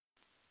assembly.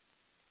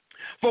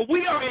 For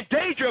we are in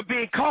danger of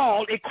being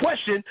called in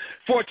question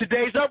for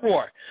today's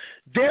uproar,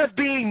 there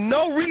being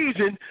no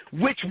reason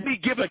which we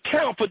give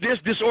account for this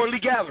disorderly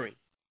gathering."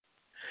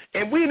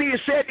 And when he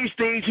had said these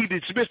things, he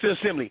dismissed the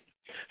assembly.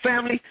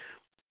 Family,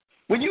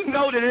 when you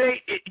know that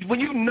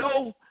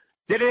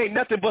it ain't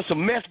nothing but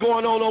some mess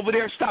going on over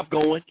there, stop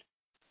going.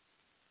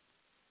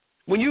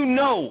 When you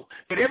know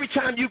that every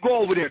time you go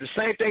over there, the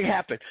same thing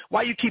happens,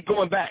 why you keep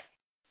going back?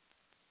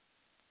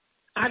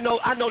 I know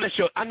that's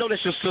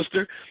your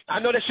sister. I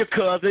know that's your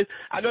cousin.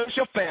 I know that's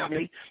your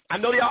family. I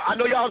know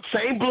y'all the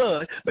same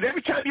blood. But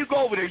every time you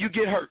go over there, you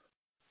get hurt.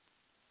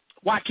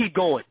 Why keep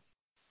going?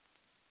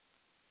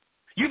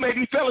 You may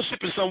be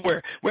fellowshipping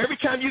somewhere where every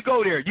time you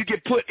go there, you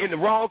get put in the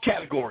wrong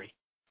category.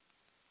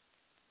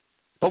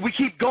 But we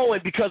keep going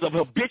because of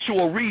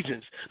habitual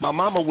reasons. My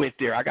mama went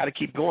there. I got to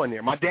keep going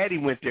there. My daddy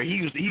went there. He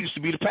used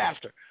to be the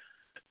pastor.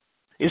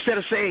 Instead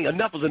of saying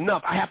enough is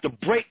enough, I have to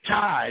break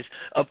ties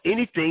of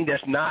anything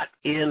that's not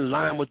in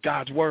line with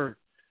God's word.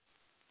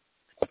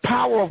 The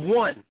power of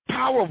one.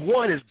 Power of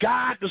one is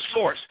God, the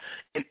source,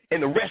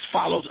 and the rest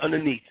follows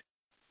underneath.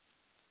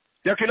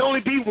 There can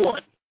only be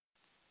one.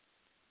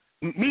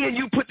 Me and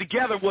you put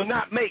together will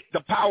not make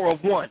the power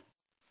of one.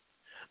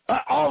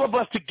 All of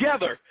us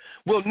together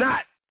will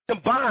not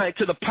combine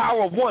to the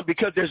power of one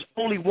because there's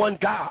only one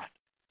God.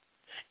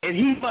 And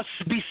he must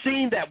be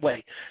seen that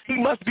way. He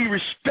must be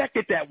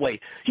respected that way.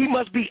 He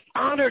must be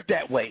honored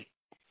that way.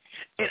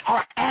 And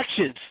our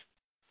actions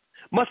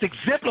must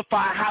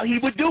exemplify how he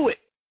would do it.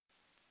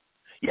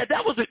 Yeah,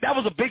 that was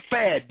a big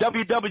fad,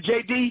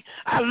 WWJD.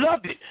 I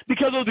loved it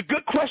because it was a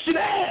good question to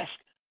ask.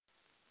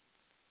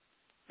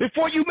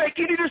 Before you make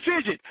any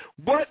decision,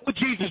 what would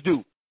Jesus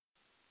do?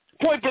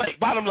 Point blank,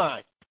 bottom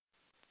line.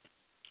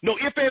 No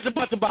ifs, ands, or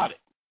buts about it.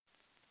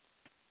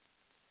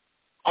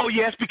 Oh,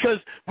 yes, because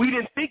we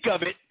didn't think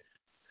of it.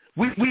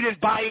 We didn't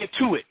buy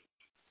into it.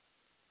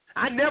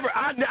 I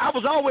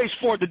was always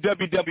for the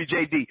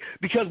WWJD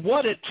because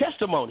what a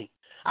testimony.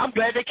 I'm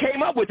glad they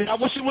came up with it. I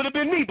wish it would have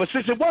been me, but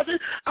since it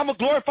wasn't, I'm going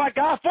to glorify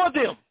God for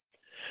them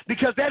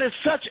because that is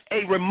such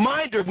a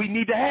reminder we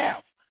need to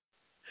have.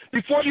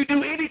 Before you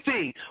do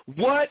anything,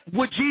 what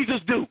would Jesus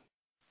do?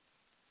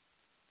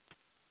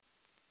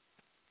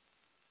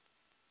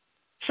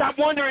 Stop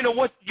wondering on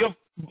what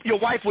your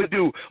wife would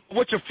do,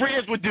 what your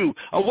friends would do,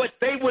 or what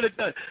they would have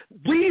done.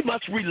 We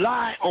must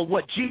rely on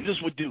what Jesus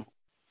would do.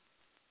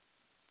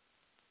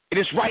 And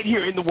it's right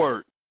here in the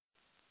Word.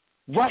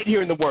 Right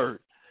here in the Word.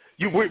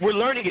 We're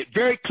learning it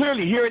very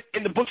clearly here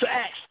in the books of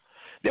Acts,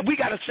 that we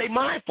got to stay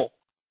mindful,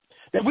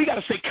 that we got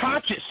to stay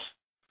conscious,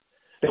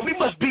 that we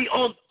must be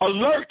on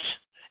alert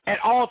at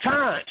all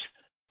times.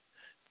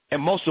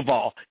 And most of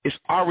all, it's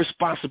our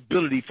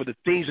responsibility for the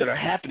things that are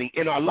happening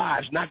in our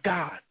lives, not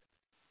God.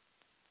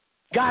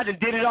 God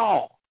did it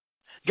all.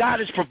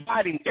 God is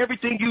providing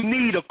everything you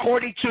need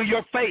according to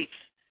your faith,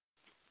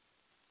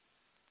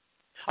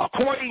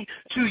 according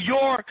to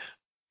your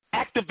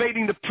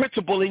activating the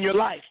principle in your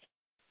life.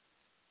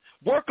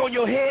 Work on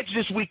your hedge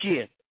this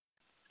weekend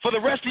for the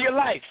rest of your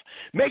life.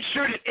 Make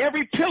sure that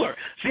every pillar,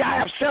 see, I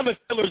have 7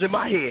 pillars in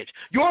my hedge.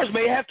 Yours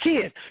may have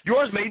 10.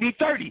 Yours may need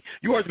 30.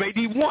 Yours may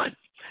need 1.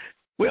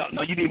 Well,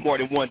 no, you need more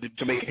than 1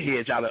 to make a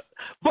hedge out of.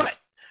 But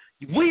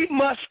we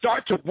must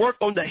start to work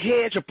on the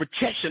hedge of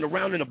protection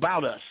around and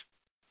about us.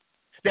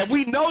 That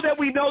we know.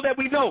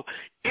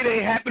 It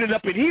ain't happening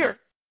up in here.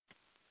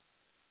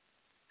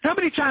 How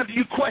many times do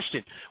you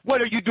question,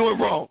 what are you doing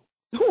wrong?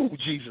 Ooh,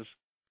 Jesus.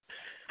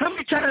 How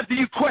many times do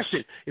you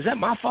question, is that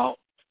my fault?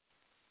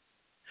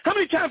 How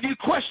many times do you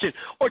question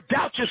or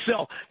doubt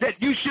yourself that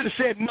you should have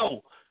said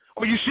no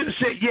or you should have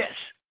said yes?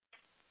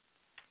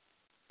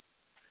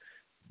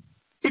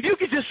 If you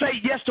could just say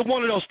yes to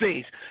one of those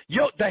things,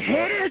 the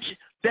hedge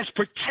that's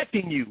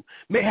protecting you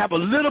may have a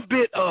little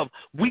bit of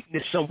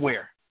weakness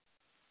somewhere.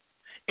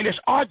 And it's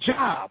our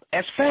job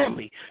as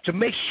family to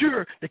make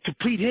sure the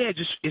complete hedge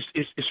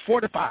is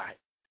fortified.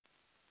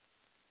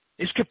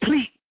 It's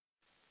complete.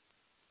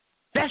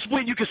 That's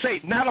when you can say,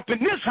 not up in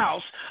this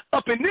house.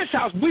 Up in this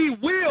house, we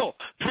will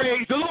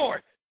praise the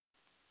Lord.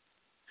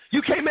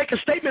 You can't make a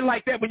statement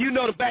like that when you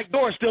know the back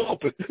door is still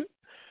open.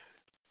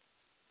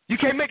 You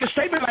can't make a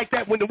statement like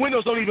that when the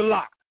windows don't even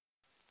lock.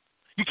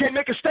 You can't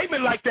make a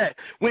statement like that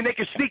when they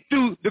can sneak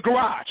through the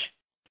garage.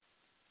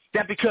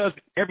 That's because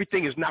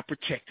everything is not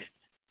protected.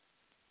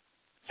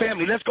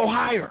 Family, let's go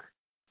higher.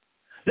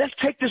 Let's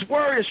take this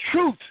word as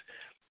truth.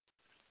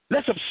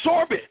 Let's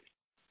absorb it.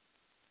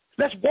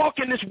 Let's walk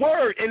in this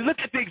word and look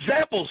at the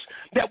examples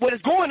that what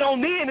is going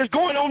on then is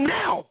going on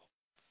now.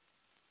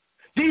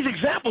 These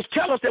examples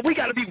tell us that we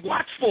got to be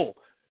watchful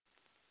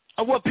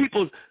of what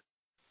people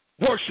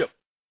worship.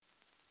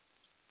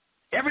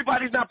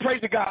 Everybody's not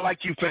praising God like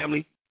you,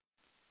 family.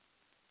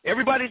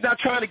 Everybody's not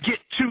trying to get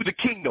to the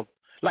kingdom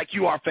like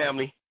you are,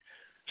 family.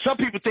 Some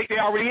people think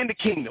they're already in the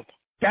kingdom.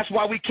 That's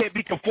why we can't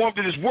be conformed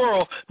to this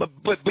world, but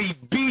be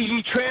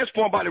ye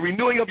transformed by the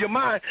renewing of your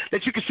mind,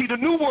 that you can see the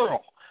new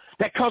world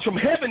that comes from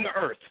heaven to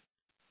earth.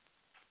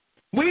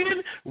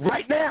 When?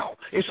 Right now.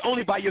 It's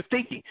only by your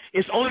thinking.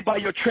 It's only by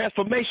your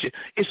transformation.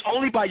 It's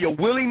only by your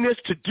willingness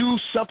to do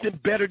something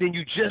better than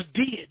you just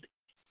did.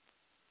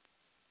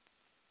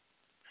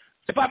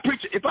 If I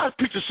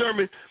preach a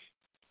sermon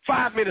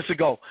 5 minutes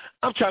ago,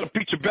 I'm trying to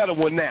preach a better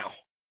one now.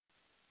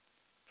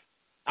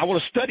 I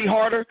want to study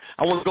harder.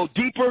 I want to go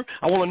deeper.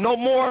 I want to know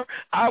more.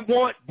 I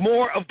want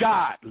more of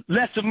God,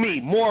 less of me,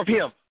 more of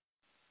him.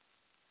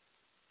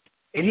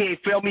 And he ain't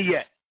failed me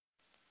yet.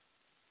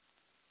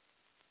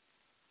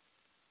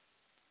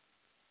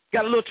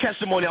 Got a little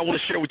testimony I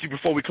want to share with you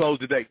before we close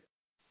today.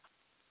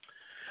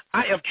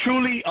 I am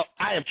truly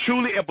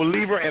a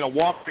believer and a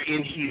walker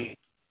in healing.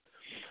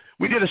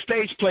 We did a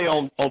stage play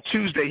on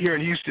Tuesday here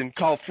in Houston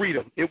called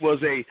Freedom. It was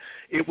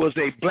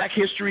a Black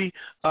History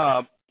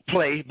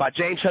play by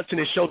James Hudson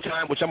and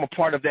Showtime, which I'm a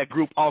part of that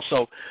group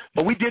also.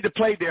 But we did the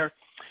play there,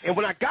 and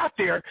when I got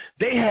there,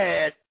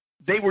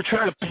 they were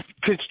trying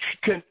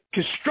to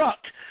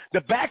construct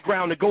the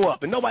background to go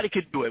up, and nobody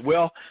could do it.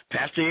 Well,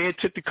 Pastor Ed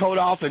took the coat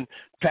off, and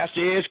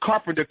Pastor Ed's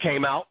carpenter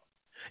came out,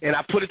 and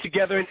I put it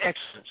together in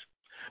excellence.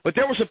 But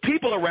there were some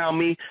people around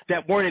me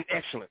that weren't in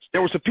excellence.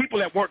 There were some people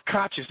that weren't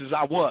conscious as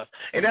I was.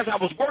 And as I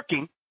was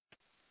working,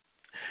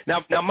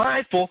 now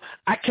mindful,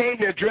 I came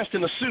there dressed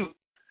in a suit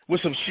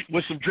with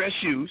some dress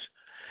shoes,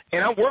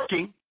 and I'm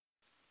working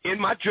in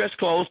my dress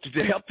clothes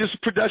to help this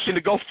production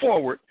to go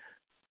forward.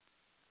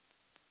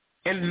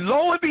 And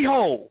lo and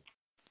behold,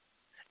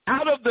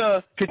 out of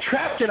the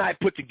contraption I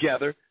put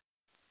together,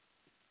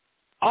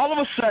 all of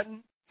a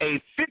sudden,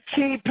 a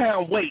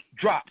 15-pound weight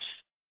drops.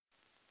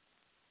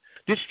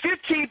 This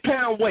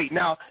 15-pound weight.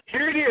 Now,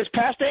 here it is,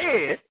 Pastor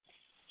Ed,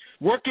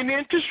 working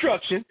in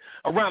construction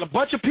around a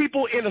bunch of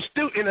people in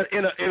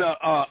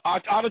a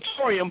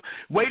auditorium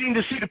waiting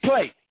to see the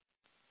play.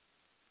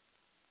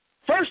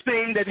 First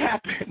thing that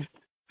happened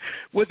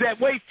was that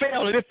weight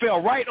fell, and it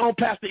fell right on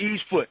Pastor E's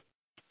foot.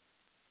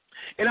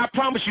 And I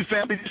promise you,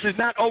 family, this is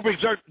not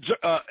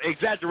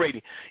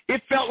exaggerating.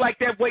 It felt like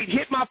that weight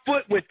hit my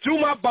foot, went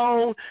through my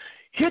bone,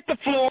 hit the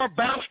floor,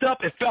 bounced up,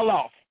 and fell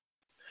off.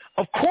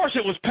 Of course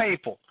it was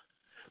painful.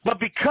 But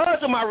because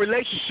of my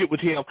relationship with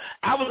him,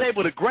 I was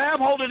able to grab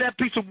hold of that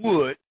piece of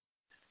wood,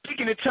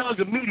 speaking in tongues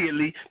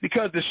immediately,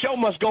 because the show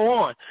must go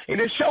on. And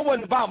the show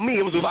wasn't about me,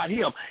 it was about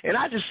him. And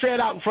I just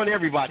said out in front of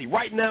everybody,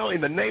 right now,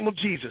 in the name of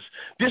Jesus,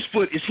 this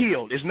foot is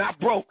healed. It's not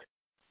broke.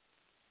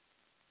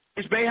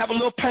 It may have a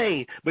little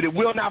pain, but it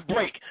will not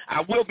break.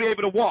 I will be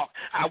able to walk.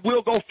 I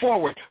will go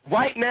forward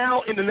right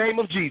now in the name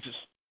of Jesus.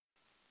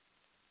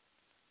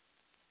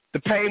 The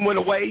pain went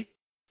away.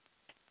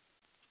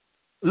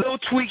 A little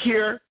tweak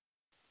here,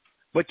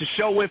 but the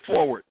show went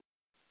forward.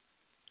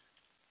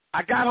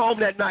 I got home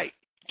that night,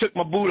 took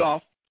my boot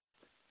off,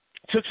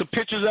 took some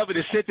pictures of it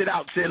and sent it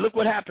out and said, look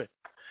what happened.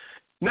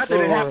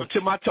 Nothing had happened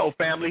to my toe,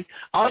 family.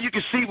 All you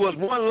could see was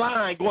one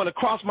line going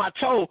across my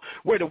toe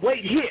where the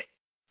weight hit.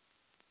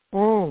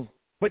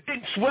 But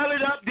didn't swell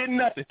it up, didn't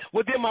nothing.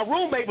 Well, then my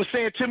roommate was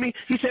saying to me,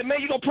 he said, man,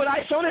 you going to put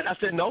ice on it? I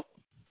said, no.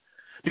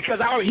 Because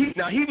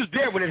he was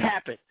there when it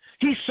happened.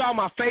 He saw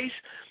my face.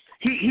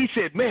 He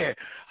said, man,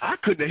 I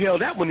couldn't have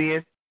held that one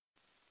in.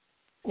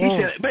 He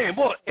said, man,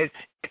 boy,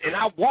 and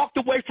I walked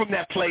away from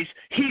that place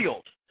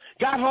healed.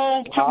 Got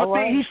home, took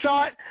my thing, he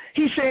saw it.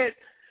 He said,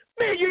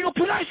 man, you ain't going to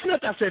put ice in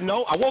it? I said,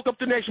 no. I woke up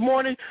the next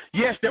morning.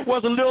 Yes, there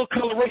was a little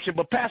coloration,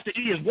 but Pastor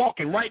E is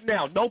walking right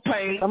now. No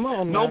pain,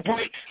 no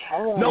breaks,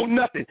 no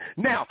nothing.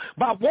 Now,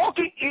 by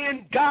walking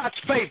in God's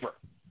favor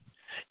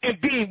and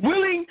being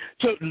willing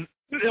to,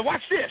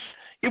 watch this.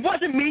 It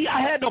wasn't me. I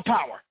had no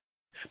power.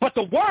 But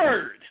the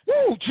word,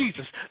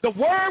 Jesus, the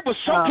word was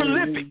so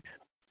prolific.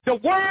 The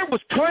word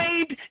was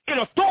claimed in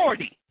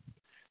authority.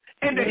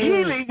 And the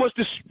healing was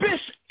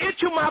dispensed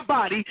into my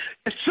body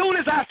as soon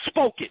as I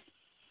spoke it.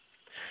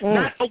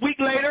 Not a week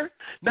later,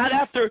 not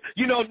after,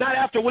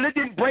 well, it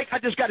didn't break, I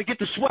just got to get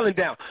the swelling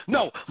down.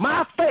 No,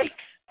 my faith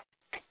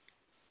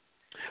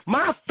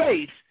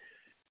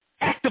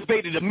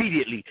activated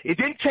immediately. It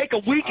didn't take a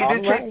week, it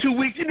didn't take 2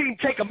 weeks, it didn't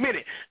take a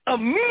minute.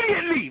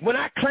 Immediately, when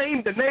I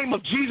claimed the name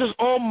of Jesus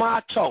on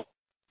my toe,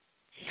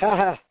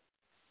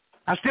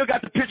 I still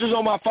got the pictures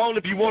on my phone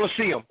if you want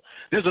to see them.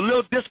 There's a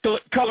little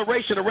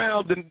discoloration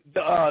around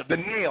the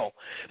nail,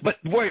 but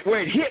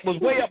where it hit was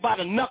way up by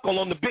the knuckle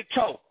on the big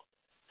toe.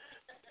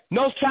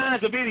 No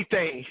signs of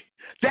anything.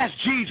 That's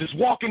Jesus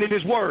walking in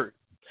his word.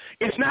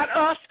 It's not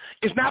us.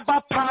 It's not by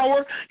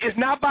power. It's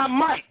not by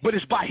might, but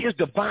it's by his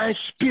divine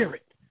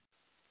spirit,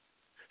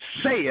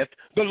 saith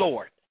the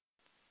Lord.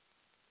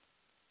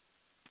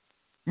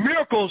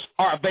 Miracles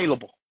are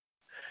available.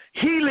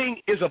 Healing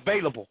is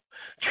available.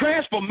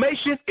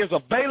 Transformation is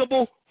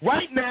available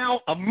right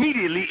now,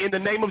 immediately, in the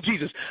name of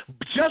Jesus,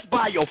 just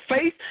by your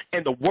faith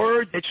and the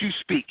word that you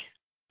speak.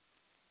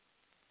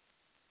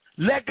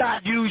 Let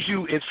God use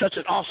you in such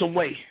an awesome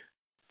way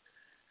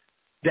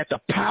that the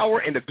power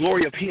and the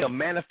glory of him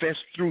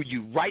manifests through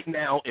you right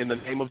now in the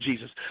name of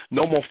Jesus.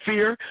 No more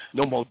fear,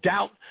 no more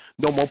doubt,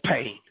 no more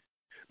pain,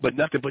 but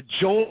nothing but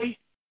joy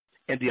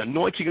and the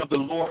anointing of the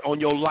Lord on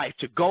your life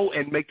to go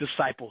and make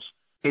disciples.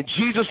 In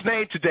Jesus'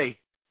 name today,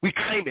 we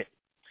claim it.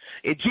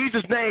 In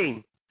Jesus'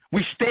 name,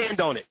 we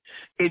stand on it.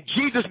 In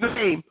Jesus'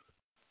 name,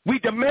 we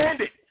demand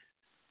it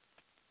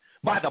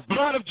by the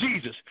blood of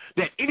Jesus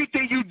that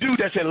anything you do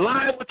that's in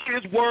line with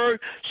his word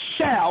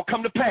shall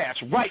come to pass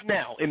right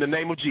now in the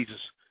name of Jesus.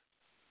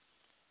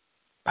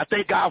 I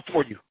thank God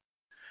for you.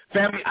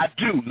 Family, I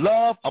do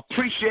love,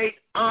 appreciate,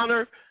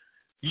 honor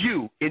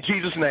you in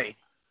Jesus' name.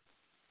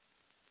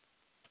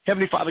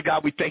 Heavenly Father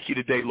God, we thank you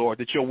today, Lord,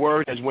 that your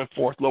word has went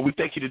forth. Lord, we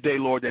thank you today,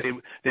 Lord, that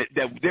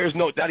there's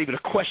not even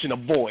a question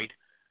of void.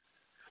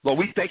 Lord,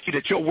 we thank you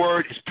that your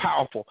word is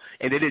powerful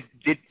and that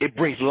it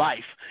brings life.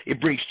 It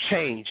brings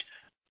change.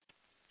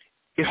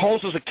 It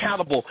holds us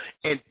accountable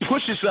and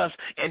pushes us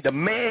and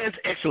demands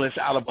excellence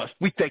out of us.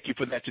 We thank you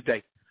for that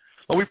today.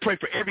 Lord, we pray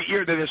for every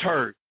ear that has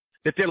heard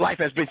that their life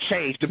has been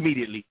changed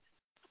immediately.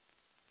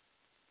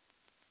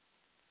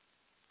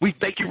 We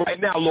thank you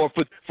right now, Lord,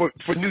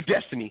 for new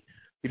destiny.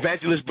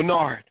 Evangelist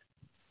Bernard,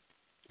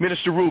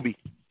 Minister Ruby,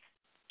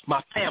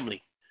 my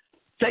family.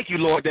 Thank you,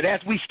 Lord, that as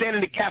we stand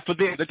in the gap for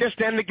them, that they're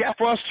standing in the gap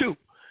for us too.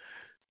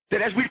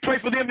 That as we pray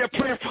for them, they're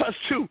praying for us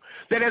too.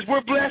 That as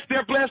we're blessed,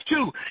 they're blessed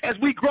too. As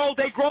we grow,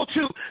 they grow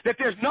too. That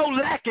there's no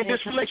lack in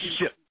this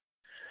relationship.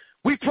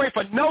 We pray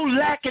for no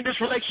lack in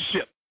this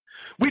relationship.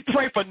 We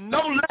pray for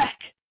no lack.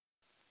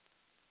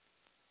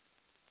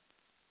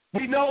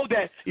 We know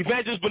that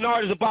Evangelist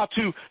Bernard is about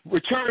to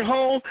return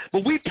home,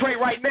 but we pray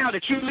right now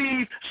that you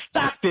leave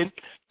Stockton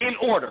in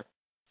order.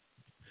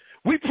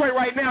 We pray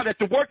right now that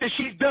the work that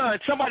she's done,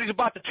 somebody's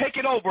about to take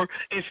it over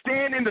and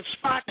stand in the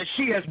spot that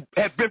she has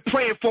been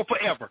praying for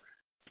forever.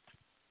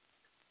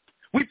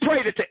 We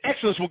pray that the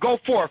excellence will go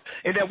forth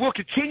and that we'll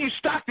continue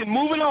Stockton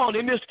moving on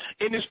in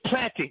this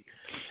planting,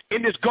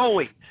 in this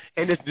going,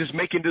 and this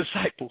making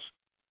disciples.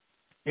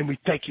 And we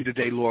thank you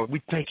today, Lord.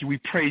 We thank you. We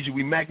praise you.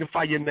 We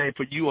magnify your name,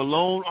 for you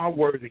alone are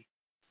worthy.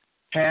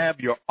 Have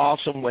your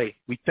awesome way.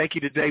 We thank you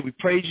today. We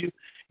praise you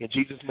in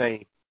Jesus'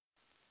 name.